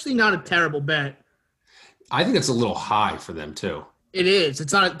that's actually not a terrible bet. I think it's a little high for them too. It is.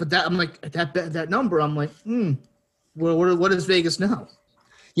 It's not. But I'm like that number. I'm like, Well, what does Vegas know?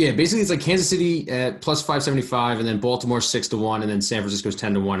 Yeah, basically it's like Kansas City at plus 575, and then Baltimore 6-1, and then San Francisco's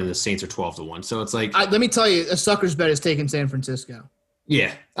 10-1, and the Saints are 12-1. So it's like let me tell you, a sucker's bet is taking San Francisco.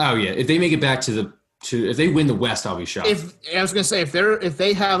 Yeah. Oh yeah. If they make it back if they win the West, I'll be shocked. I was gonna say if they're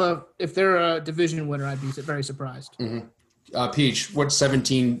a division winner, I'd be very surprised. Mm-hmm. Peach, what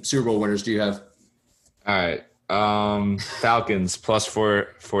 17 Super Bowl winners do you have? All right. Falcons plus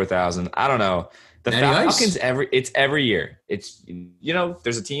 4,000. I don't know. The Falcons every year. It's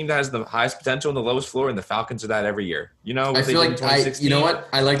there's a team that has the highest potential and the lowest floor, and the Falcons are that every year. I feel like you know what?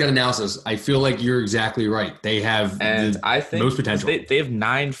 I like that analysis. I feel like you're exactly right. They have I think most potential. They have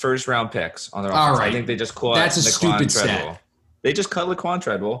 9 first-round picks on their offense. Right. I think they just caught That's a Laquan stupid Treadwell. stat. They just cut Laquan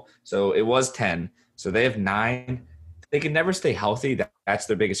Treadwell, so it was 10. So they have 9. They can never stay healthy. That's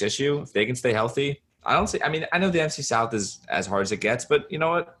their biggest issue. If they can stay healthy, I know the NFC South is as hard as it gets, but you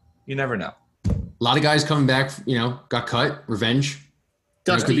know what? You never know. A lot of guys coming back, got cut. Revenge.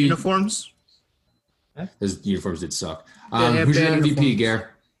 Dusty uniforms. Those uniforms did suck. Who's your MVP,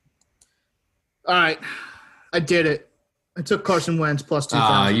 Gare? All right. I did it. I took Carson Wentz plus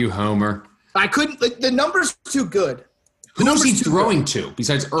 2,000. You homer. I couldn't. The number's too good. Who's he throwing to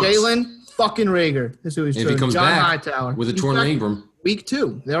besides Ertz? Jalen fucking Rager. That's who he's throwing. If he comes John back Hightower. with a torn labrum. Week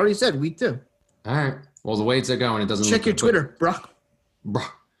 2. They already said week 2. All right. Well, the way it's going, it doesn't check your Twitter, bro.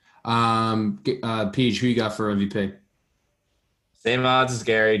 Peach, who you got for MVP? Same odds as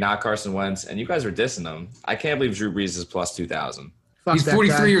Gary, not Carson Wentz, and you guys are dissing him. I can't believe Drew Brees is plus 2,000. He's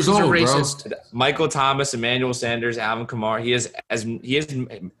 43 years old, bro. Michael Thomas, Emmanuel Sanders, Alvin Kamara. He has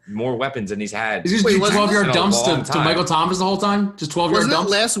more weapons than he's had. Is he just 12-yard dumps to Michael Thomas the whole time? Just 12-yard dumps? Wasn't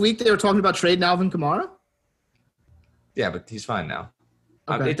it last week they were talking about trading Alvin Kamara? Yeah, but he's fine now.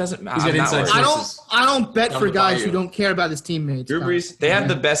 Okay. It doesn't matter. I don't bet for guys who don't care about his teammates. Drew Brees, they have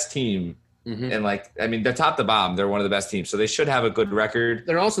the best team. Mm-hmm. And they're top to bottom. They're one of the best teams. So they should have a good record.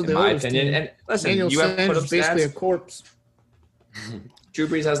 They're also the oldest opinion. Team. And listen, Daniel you have put up basically stats. A corpse. Drew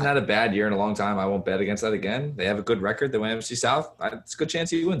Brees hasn't had a bad year in a long time. I won't bet against that again. They have a good record. They win NFC South. It's a good chance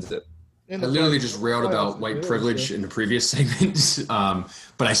he wins it. I literally just railed about white privilege in the previous segment,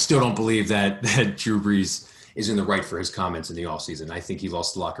 but I still don't believe that Drew Brees is in the right for his comments in the offseason. I think he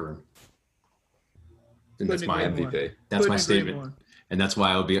lost the locker room. And that's my MVP. That's my statement. And that's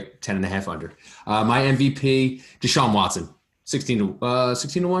why I'll be 10.5 under. My MVP, Deshaun Watson,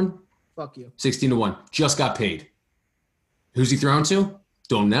 16-1. Fuck you. 16-1. Just got paid. Who's he throwing to?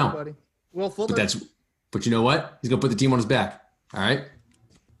 Don't know. Nobody. Will Fuller. But you know what? He's gonna put the team on his back. All right.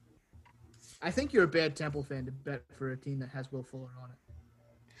 I think you're a bad Temple fan to bet for a team that has Will Fuller on it.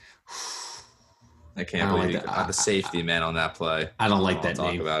 I can't believe you got the safety man on that play. I don't like that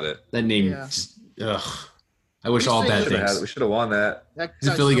name. Talk about it. That name. Yeah. Just, I wish all bad things. We should have won that. He's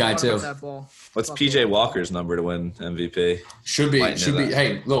a Philly guy too. What's PJ Walker's number to win MVP? Should be.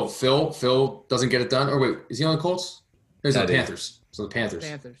 Hey, look, Phil doesn't get it done. Or wait, is he on the Colts? Or is it the Panthers? So the Panthers.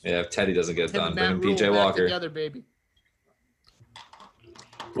 Yeah, if Teddy doesn't get it done, bring him PJ Walker. Together, baby.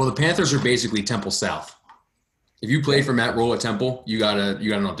 Well, the Panthers are basically Temple South. If you play for Matt Rule at Temple, you got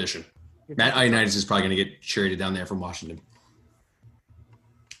an audition. Matt Ioannidis is probably going to get traded down there from Washington.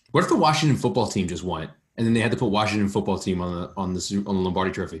 What if the Washington football team just won it, and then they had to put Washington football team on the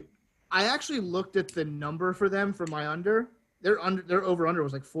Lombardi Trophy? I actually looked at the number for them for my under. Their over under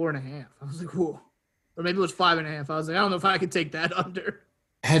was like 4.5. I was like, whoa. Or maybe it was 5.5. I was like, I don't know if I could take that under.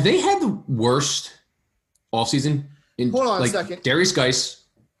 Have they had the worst offseason? Hold on a second. Darius Geis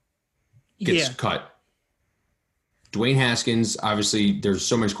gets cut. Dwayne Haskins, obviously, there's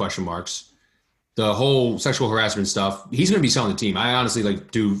so many question marks. The whole sexual harassment stuff, he's going to be selling the team. I honestly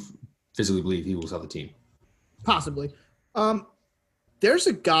do physically believe he will sell the team. Possibly. There's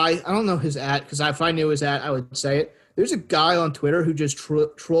a guy, I don't know his @ because if I knew his @ I would say it. There's a guy on Twitter who just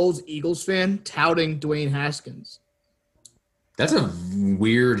trolls Eagles fan touting Dwayne Haskins. That's a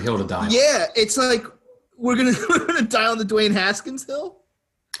weird hill to die on. Yeah, it's like we're gonna die on the Dwayne Haskins hill.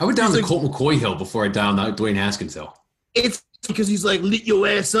 I would die on the Colt McCoy hill before I die on the Dwayne Haskins hill. It's because he's like lit your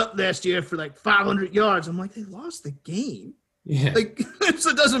ass up last year for like 500 yards. I'm like, they lost the game. Yeah. Like,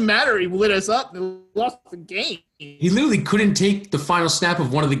 so it doesn't matter. He lit us up. They lost the game. He literally couldn't take the final snap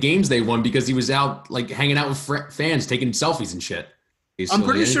of one of the games they won because he was out like hanging out with fans, taking selfies and shit. I'm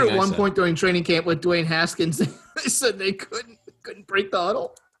pretty sure at one point during training camp with Dwayne Haskins, they said they couldn't break the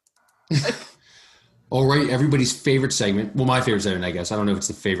huddle. All right, everybody's favorite segment. Well, my favorite segment, I guess. I don't know if it's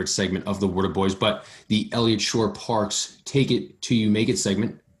the favorite segment of the Water Boys, but the Elliott Shore Parks Take It to You Make It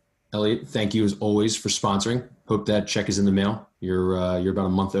segment. Elliott, thank you as always for sponsoring. Hope that check is in the mail. You're about a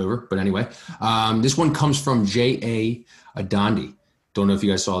month over, but anyway, this one comes from J.A. Adandi. Don't know if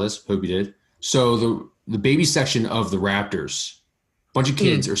you guys saw this. Hope you did. So the baby section of the Raptors, a bunch of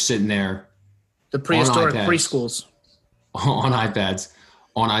kids are sitting there. The prehistoric preschools. On iPads,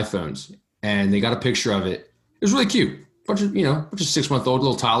 on iPhones, and they got a picture of it. It was really cute. Bunch of 6-month-old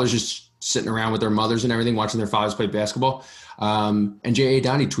little toddlers just sitting around with their mothers and everything, watching their fathers play basketball. And J.A.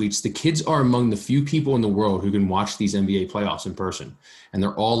 Donnie tweets, "The kids are among the few people in the world who can watch these NBA playoffs in person, and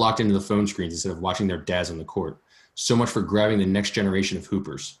they're all locked into the phone screens instead of watching their dads on the court. So much for grabbing the next generation of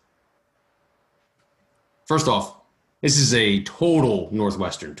hoopers." First off, this is a total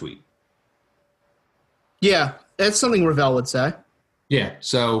Northwestern tweet. Yeah, that's something Ravel would say. Yeah,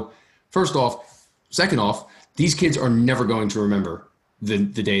 so first off. Second off, these kids are never going to remember the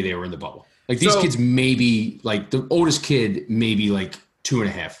day they were in the bubble. Like these kids maybe like the oldest kid maybe like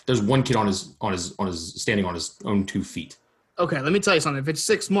 2.5. There's one kid on his standing on his own 2 feet. Okay, let me tell you something. If it's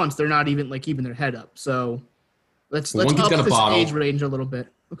 6 months, they're not even like keeping their head up. So let's up this age range a little bit.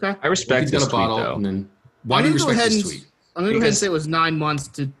 Okay. I respect this tweet though. And then why do you respect this tweet? I'm gonna go ahead and say it was 9 months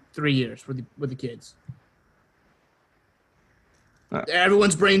to 3 years with the kids.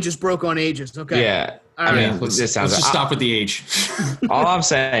 Everyone's brain just broke on ages. Okay. Yeah. Let's just stop with the age. All I'm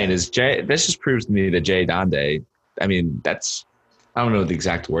saying is this just proves to me that Jay Donde, I don't know the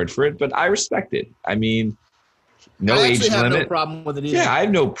exact word for it, but I respect it. I mean, no age limit. I have no problem with it either. Yeah, I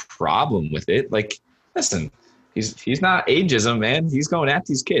have no problem with it. Like, listen, he's not ageism, man. He's going at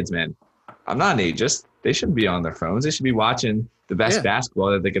these kids, man. I'm not an ageist. They shouldn't be on their phones. They should be watching the best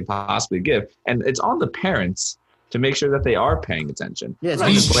basketball that they could possibly give. And it's on the parents to make sure that they are paying attention. Yes,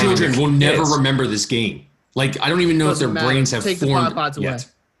 these children will never remember this game. Like, I don't even know if their brains have formed yet.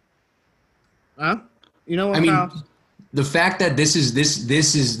 Huh? You know what? I mean, the fact that this is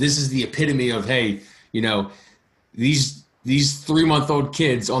the epitome of, hey, these 3-month-old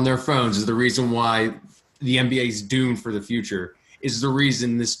kids on their phones is the reason why the NBA is doomed for the future. Is the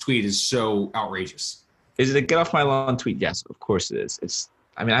reason this tweet is so outrageous. Is it a get off my lawn tweet? Yes, of course it is.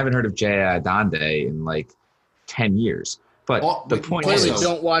 I haven't heard of Jay Donde in like 10 years. But the point is,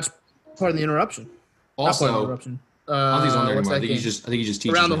 don't watch Part of the Interruption. Also, Part of the Interruption. I don't think he's on there anymore. I think he just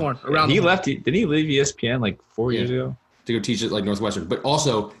teaches Around the Horn. Didn't he leave ESPN like 4 years ago to go teach at like Northwestern? But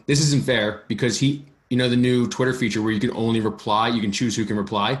also, this isn't fair because the new Twitter feature where you can only reply, you can choose who can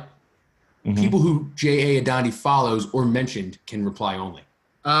reply. Mm-hmm. People who J.A. Adandi follows or mentioned can reply only.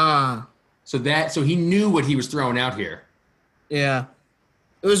 So he knew what he was throwing out here. Yeah.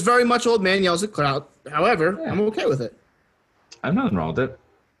 It was very much old man yells at crowd. However, I'm okay with it. I'm nothing wrong with it.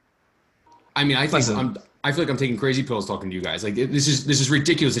 I mean, I feel like I'm taking crazy pills talking to you guys. Like this is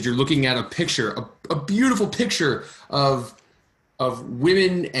ridiculous that you're looking at a picture, a beautiful picture of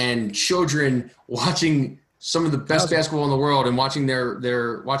women and children watching some of the best basketball in the world and watching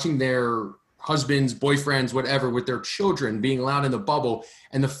their husbands, boyfriends, whatever, with their children being allowed in the bubble.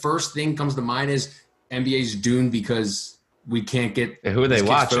 And the first thing comes to mind is NBA's doomed because we can't get who are they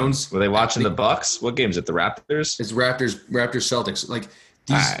watching? Phones. Were they watching the Bucks? What game's it? The Raptors? It's Raptors Celtics. Like,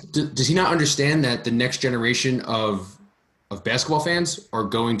 does he not understand that the next generation of of basketball fans are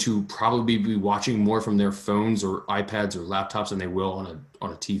going to probably be watching more from their phones or iPads or laptops than they will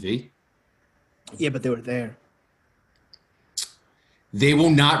on a TV. Yeah, but they were there. They will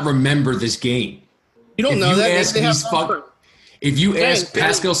not remember this game. You don't know that. If you ask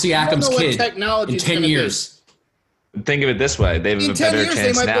Pascal Siakam's kid in 10 years. Think of it this way. They have a better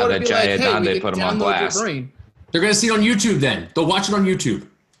chance now that Jay Adonde put them on blast. They're going to see it on YouTube then. They'll watch it on YouTube.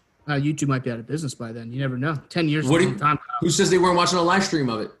 YouTube might be out of business by then. You never know. 10 years is a long time. Who says they weren't watching a live stream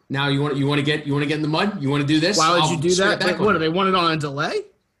of it? Now you want to get in the mud? You want to do this? Why would you do that? What, do they want it on a delay?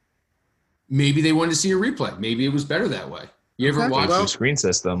 Maybe they wanted to see a replay. Maybe it was better that way. You ever watch the screen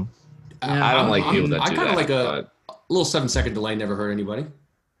system? Yeah, I don't like people that do that. I kind of like a little 7-second delay. Never hurt anybody.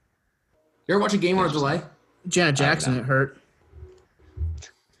 You ever watch a game on a delay? Janet Jackson, it hurt.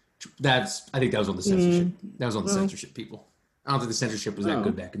 I think that was on the censorship. That was on the censorship, people. I don't think the censorship was that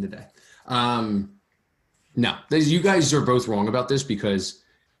good back in the day. No, you guys are both wrong about this because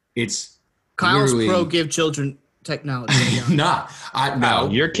it's Kyle's pro give children technology. No,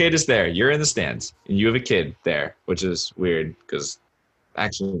 your kid is there. You're in the stands, and you have a kid there, which is weird because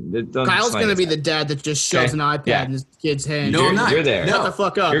actually, Kyle's going to be the dad that just shoves an iPad in his kid's hand. No, I'm not. You're there. Shut the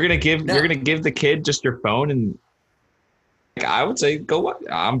fuck up. You're gonna give the kid just your phone, and I would say go.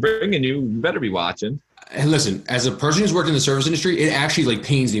 I'm bringing you. You better be watching. And listen, as a person who's worked in the service industry, it actually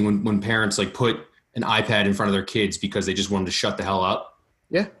pains me when parents put an iPad in front of their kids because they just want them to shut the hell up.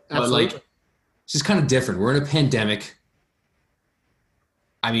 Yeah, absolutely. But it's just kind of different. We're in a pandemic.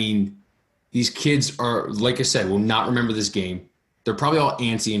 I mean, these kids are, like I said, will not remember this game. They're probably all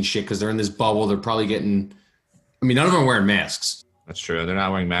antsy and shit because they're in this bubble. They're probably getting. I mean, none of them are wearing masks. That's true. They're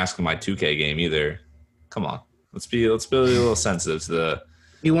not wearing masks in my 2K game either. Come on, let's be a little sensitive to the.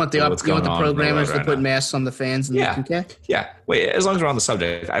 You want the programmers to put masks on the fans in the 2K? Yeah. Wait, as long as we're on the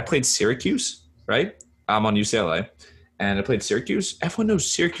subject, I played Syracuse, right? I'm on UCLA, and I played Syracuse. Everyone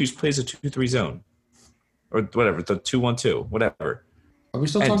knows Syracuse plays a 2-3 zone, or whatever, the 2-1-2, whatever. Are we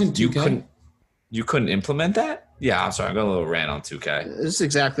still talking 2K? You couldn't implement that? Yeah, I'm sorry. I'm going a little rant on 2K. This is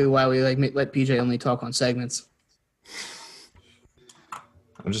exactly why we let PJ only talk on segments.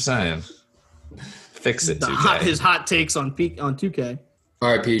 I'm just saying. Fix it, 2K. His hot takes on 2K. All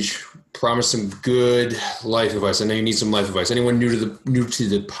right, Peach. Promise some good life advice. I know you need some life advice. Anyone new to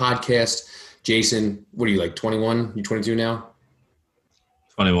the podcast? Jason, what are you 21? You 22 now?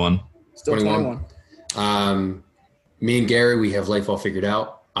 21. Still 21. Me and Gary, we have life all figured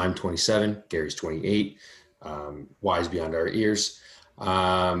out. I'm 27. Gary's 28. Wise beyond our ears.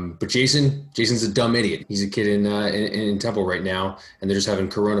 But Jason's a dumb idiot. He's a kid in Temple right now, and they're just having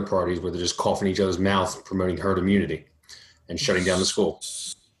Corona parties where they're just coughing each other's mouth, promoting herd immunity, and shutting down the school.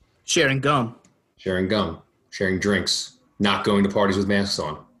 Sharing gum, sharing drinks, not going to parties with masks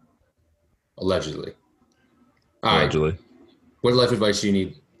on. Allegedly. Allegedly. What life advice do you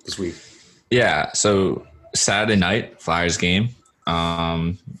need this week? Yeah, so Saturday night, Flyers game.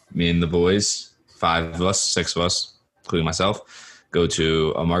 Me and the boys, 5 of us, 6 of us, including myself, go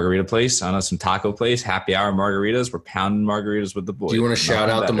to a margarita place. I know some taco place, happy hour margaritas. We're pounding margaritas with the boys. Do you want to shout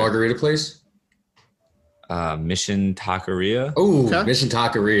out the margarita place? Mission Taqueria. Oh, okay. Mission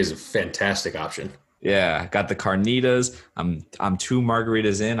Taqueria is a fantastic option. Yeah, got the carnitas. I'm 2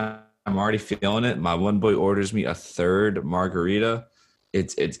 margaritas in. I'm already feeling it. My one boy orders me a 3rd margarita.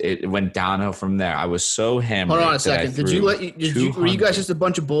 It went downhill from there. I was so hammered. Hold on a second. Were you guys just a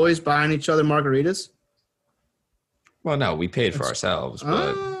bunch of boys buying each other margaritas? Well, no, we paid for ourselves,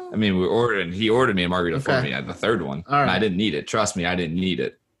 but I mean, we ordered, and he ordered me a margarita for me. I had the 3rd one, and I didn't need it. Trust me, I didn't need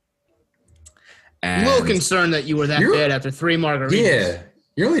it. And I'm a little concerned that you were that bad after 3 margaritas. Yeah,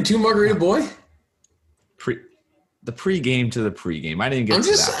 you're only a 2 margarita boy. The pregame to the pregame. I didn't get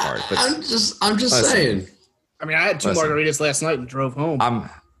to that part. But I'm just saying. I mean, I had 2 margaritas last night and drove home.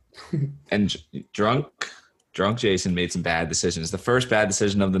 And drunk Jason made some bad decisions. The first bad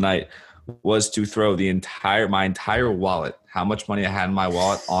decision of the night was to throw my entire wallet, how much money I had in my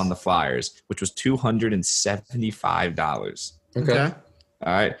wallet, on the Flyers, which was $275. Okay.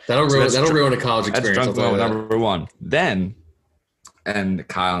 All right. That'll ruin a college experience. That's drunk number 1. Then, and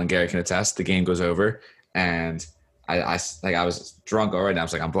Kyle and Gary can attest, the game goes over, and I was drunk already. I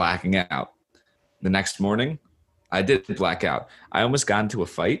was I'm blacking out. The next morning, I did black out. I almost got into a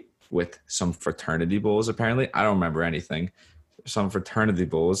fight with some fraternity bulls, apparently. I don't remember anything. Some fraternity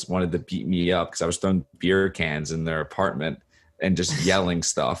bulls wanted to beat me up because I was throwing beer cans in their apartment and just yelling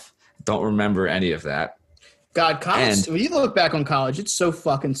stuff. Don't remember any of that. God, college. When you look back on college, it's so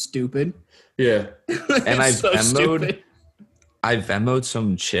fucking stupid. Yeah. And I Venmoed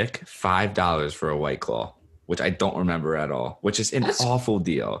some chick $5 for a White Claw, which I don't remember at all, which is an That's- awful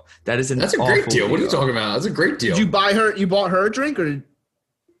deal. That's a great deal. What are you talking about? That's a great deal. Did you bought her a drink, or did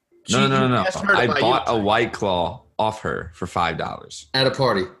No. you asked her to I buy you bought a drink? White Claw off her for $5. At a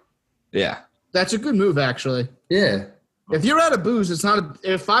party. Yeah. That's a good move, actually. Yeah. If you're out of booze, it's not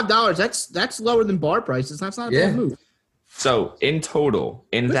if $5. That's lower than bar prices. That's not a bad move. So in total,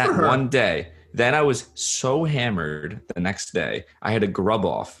 in Good for that her. one day, then I was so hammered the next day, I had to grub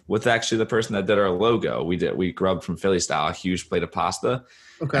off with actually the person that did our logo. We grubbed from Philly style, a huge plate of pasta.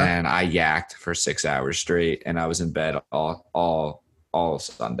 Okay. And I yacked for 6 hours straight, and I was in bed all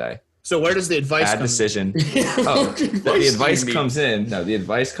Sunday. So where does the advice Bad come in? decision. Oh, the advice comes in. No, the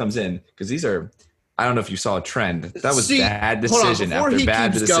advice comes in because these are. I don't know if you saw a trend. That was See, bad hold on, decision before after he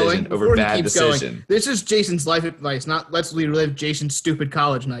bad keeps decision going, over before he bad keeps going, decision. this is Jason's life advice, not let's relive Jason's stupid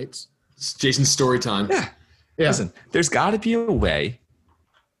college nights. It's Jason's story time. Yeah. Yeah. Listen, there's got to be a way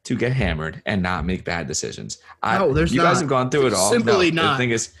to get hammered and not make bad decisions. No, there's you guys not. have gone through it all. Simply No, not. The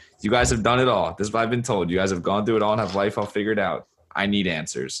thing is, you guys have done it all. This is what I've been told. You guys have gone through it all and have life all figured out. I need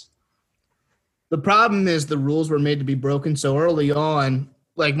answers. The problem is the rules were made to be broken so early on.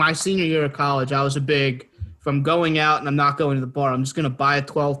 Like my senior year of college, I was a big, if I'm going out and I'm not going to the bar, I'm just going to buy a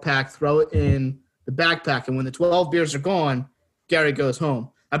 12-pack, throw it in the backpack, and when the 12 beers are gone, Gary goes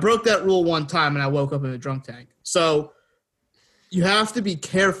home. I broke that rule one time, and I woke up in a drunk tank. So you have to be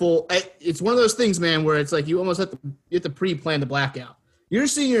careful. It's one of those things, man, where it's like you almost have to pre-plan the blackout. You're a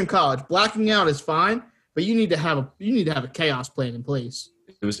senior in college. Blacking out is fine, but you need to have a chaos plan in place.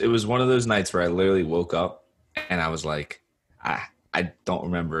 It was one of those nights where I literally woke up and I was like, I don't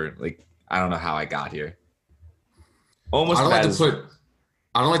remember. Like, I don't know how I got here. Almost I don't bad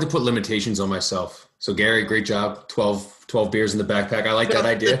like to put limitations on myself. So Gary, great job. 12 beers in the backpack. I like that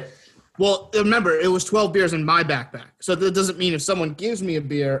idea. Well, remember, it was 12 beers in my backpack. So that doesn't mean if someone gives me a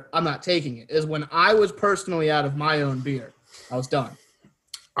beer, I'm not taking it. Is when I was personally out of my own beer, I was done.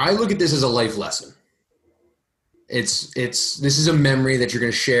 I look at this as a life lesson. This is a memory that you're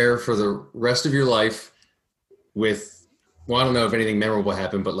going to share for the rest of your life with, well, I don't know if anything memorable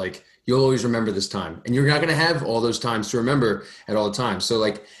happened, but like you'll always remember this time, and you're not going to have all those times to remember at all the times. So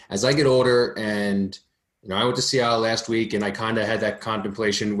like, as I get older and, I went to Seattle last week and I kind of had that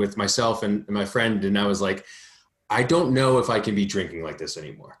contemplation with myself and my friend. And I was like, I don't know if I can be drinking like this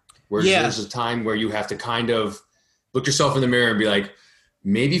anymore. Whereas there's a time where you have to kind of look yourself in the mirror and be like,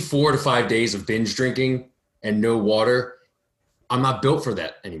 maybe 4 to 5 days of binge drinking and no water. I'm not built for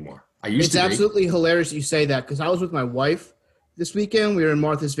that anymore. I used to be. It's absolutely hilarious you say that because I was with my wife this weekend. We were in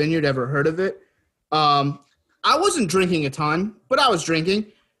Martha's Vineyard. Ever heard of it? I wasn't drinking a ton, but I was drinking.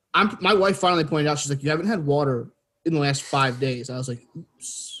 My wife finally pointed out, she's like, you haven't had water in the last 5 days. I was like,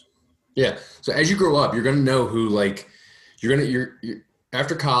 oops. Yeah. So as you grow up, you're going to know who, like, you're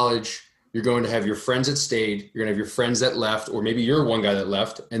after college, you're going to have your friends that stayed, you're going to have your friends that left, or maybe you're one guy that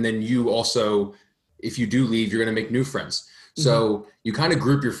left. And then you also, if you do leave, you're going to make new friends. So you kind of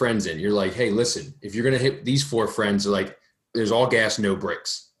group your friends in. You're like, hey, listen, if you're going to hit these 4 friends, like, there's all gas, no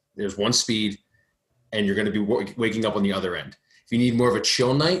brakes. There's one speed, and you're going to be waking up on the other end. If you need more of a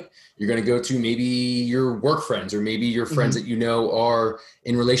chill night, you're going to go to maybe your work friends or maybe your friends that are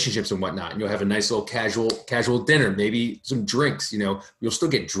in relationships and whatnot. And you'll have a nice little casual dinner, maybe some drinks. You'll still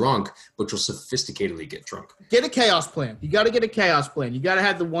get drunk, but you'll sophisticatedly get drunk. Get a chaos plan. You got to get a chaos plan. You got to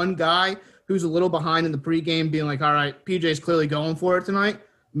have the one guy who's a little behind in the pregame being like, all right, PJ's clearly going for it tonight.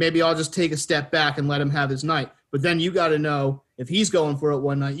 Maybe I'll just take a step back and let him have his night. But then you got to know if he's going for it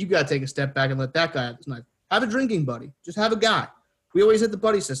one night, you got to take a step back and let that guy have his night. Have a drinking buddy. Just have a guy. We always hit the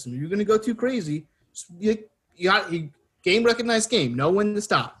buddy system. If you're going to go too crazy, you game recognized game. Know when to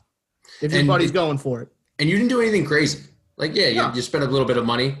stop if your buddy's going for it. And you didn't do anything crazy. Like, you spent a little bit of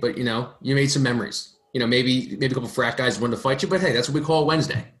money, but, you made some memories. Maybe a couple frat guys wanted to fight you, but hey, that's what we call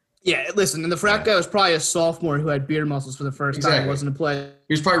Wednesday. Yeah, listen, and the frat guy was probably a sophomore who had beard muscles for the first time. He wasn't a player.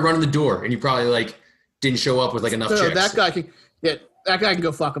 He was probably running the door, and you probably, didn't show up with, enough chicks. That guy can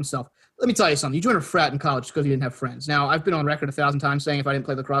go fuck himself. Let me tell you something. You joined a frat in college because you didn't have friends. Now, I've been on record 1,000 times saying if I didn't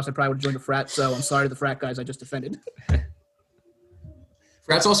play lacrosse, I probably would have joined a frat. So I'm sorry to the frat guys I just offended.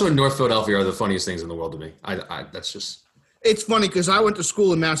 Frats also in North Philadelphia are the funniest things in the world to me. That's just. It's funny because I went to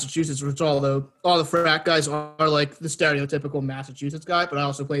school in Massachusetts, which all the frat guys are like the stereotypical Massachusetts guy, but I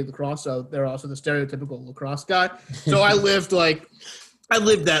also played lacrosse, so they're also the stereotypical lacrosse guy. So I lived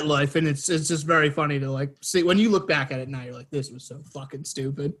that life, and it's just very funny to see when you look back at it now. You're like, this was so fucking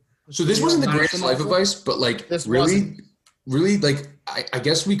stupid. So this wasn't the greatest life advice, but This really, I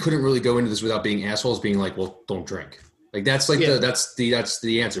guess we couldn't really go into this without being assholes, being like, well, don't drink. That's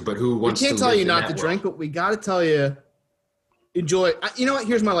the answer. But who wants? We can't to tell live you in not that to world? drink, but we got to tell you, enjoy. You know what?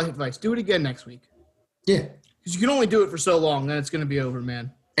 Here's my life advice: do it again next week. Yeah, Because you can only do it for so long, then it's going to be over,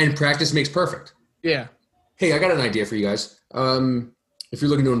 man. And practice makes perfect. Yeah. Hey, I got an idea for you guys. If you're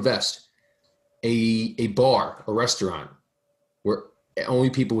looking to invest, a bar, a restaurant, where only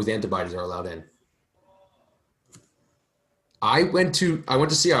people with antibodies are allowed in. I went to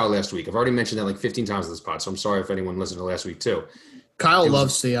Seattle last week. I've already mentioned that like 15 times on this pod, so I'm sorry if anyone listened to last week too. Kyle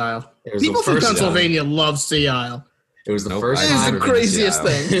loves Sea Isle. It was People the from first Pennsylvania love Sea Isle. It was the Nope, first I've It is time. the never been to craziest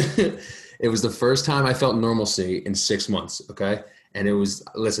Seattle. thing. It was the first time I felt normalcy in 6 months. Okay, and it was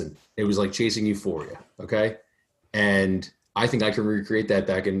like chasing euphoria. Okay, and I think I can recreate that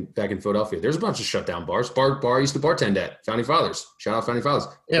back in Philadelphia. There's a bunch of shutdown bars. Bar I used to bartend at Founding Fathers. Shout out Founding Fathers.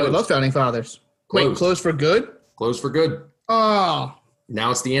 Yeah, we Closed. love Founding Fathers. Wait, Closed. closed for good? Closed for good. Oh.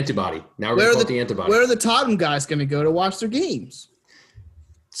 Now it's the antibody. Now we're Where going are to call it the antibody. Where are the Tottenham guys going to go to watch their games?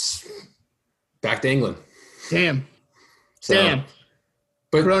 Back to England. Damn. So, Damn.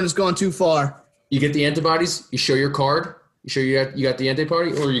 But Corona's going too far. you get the antibodies. You show your card. You show you got the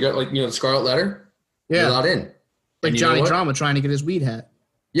antibody, or you got the scarlet letter. You're Yeah. allowed in. Like And you know Johnny what? Drama trying to get his weed hat.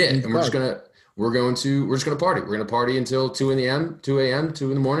 Yeah, Need and the we're just card. gonna party. We're gonna party until 2 a.m., 2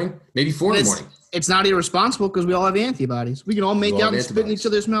 in the morning, maybe 4 in the morning. It's not irresponsible because we all have antibodies. We can all make We all out have and spit in antibodies. each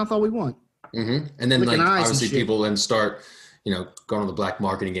other's mouth all we want. And then Licking like eyes and obviously shit. people then start going on the black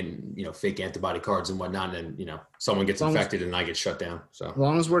market and getting fake antibody cards and whatnot, and then someone gets Long as- infected and I get shut down. So As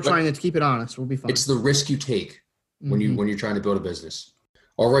long as we're trying to keep it honest, we'll be fine. it's the risk you take when Mm-hmm. you're trying to build a business.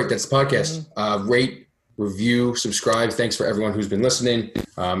 All right, that's the podcast. Rate, review, subscribe. Thanks for everyone who's been listening.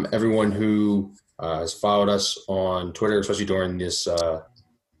 Everyone who has followed us on Twitter, especially during this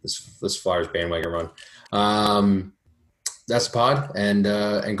Flyers bandwagon run. That's the pod, and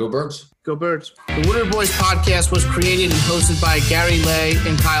go Birds. Go Birds. The Water Boys podcast was created and hosted by Gary Lay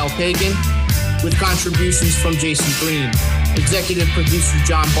and Kyle Pagan, with contributions from Jason Green. Executive producer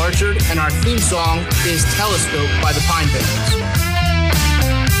John Barchard, and our theme song is Telescope by the Pine Barrens.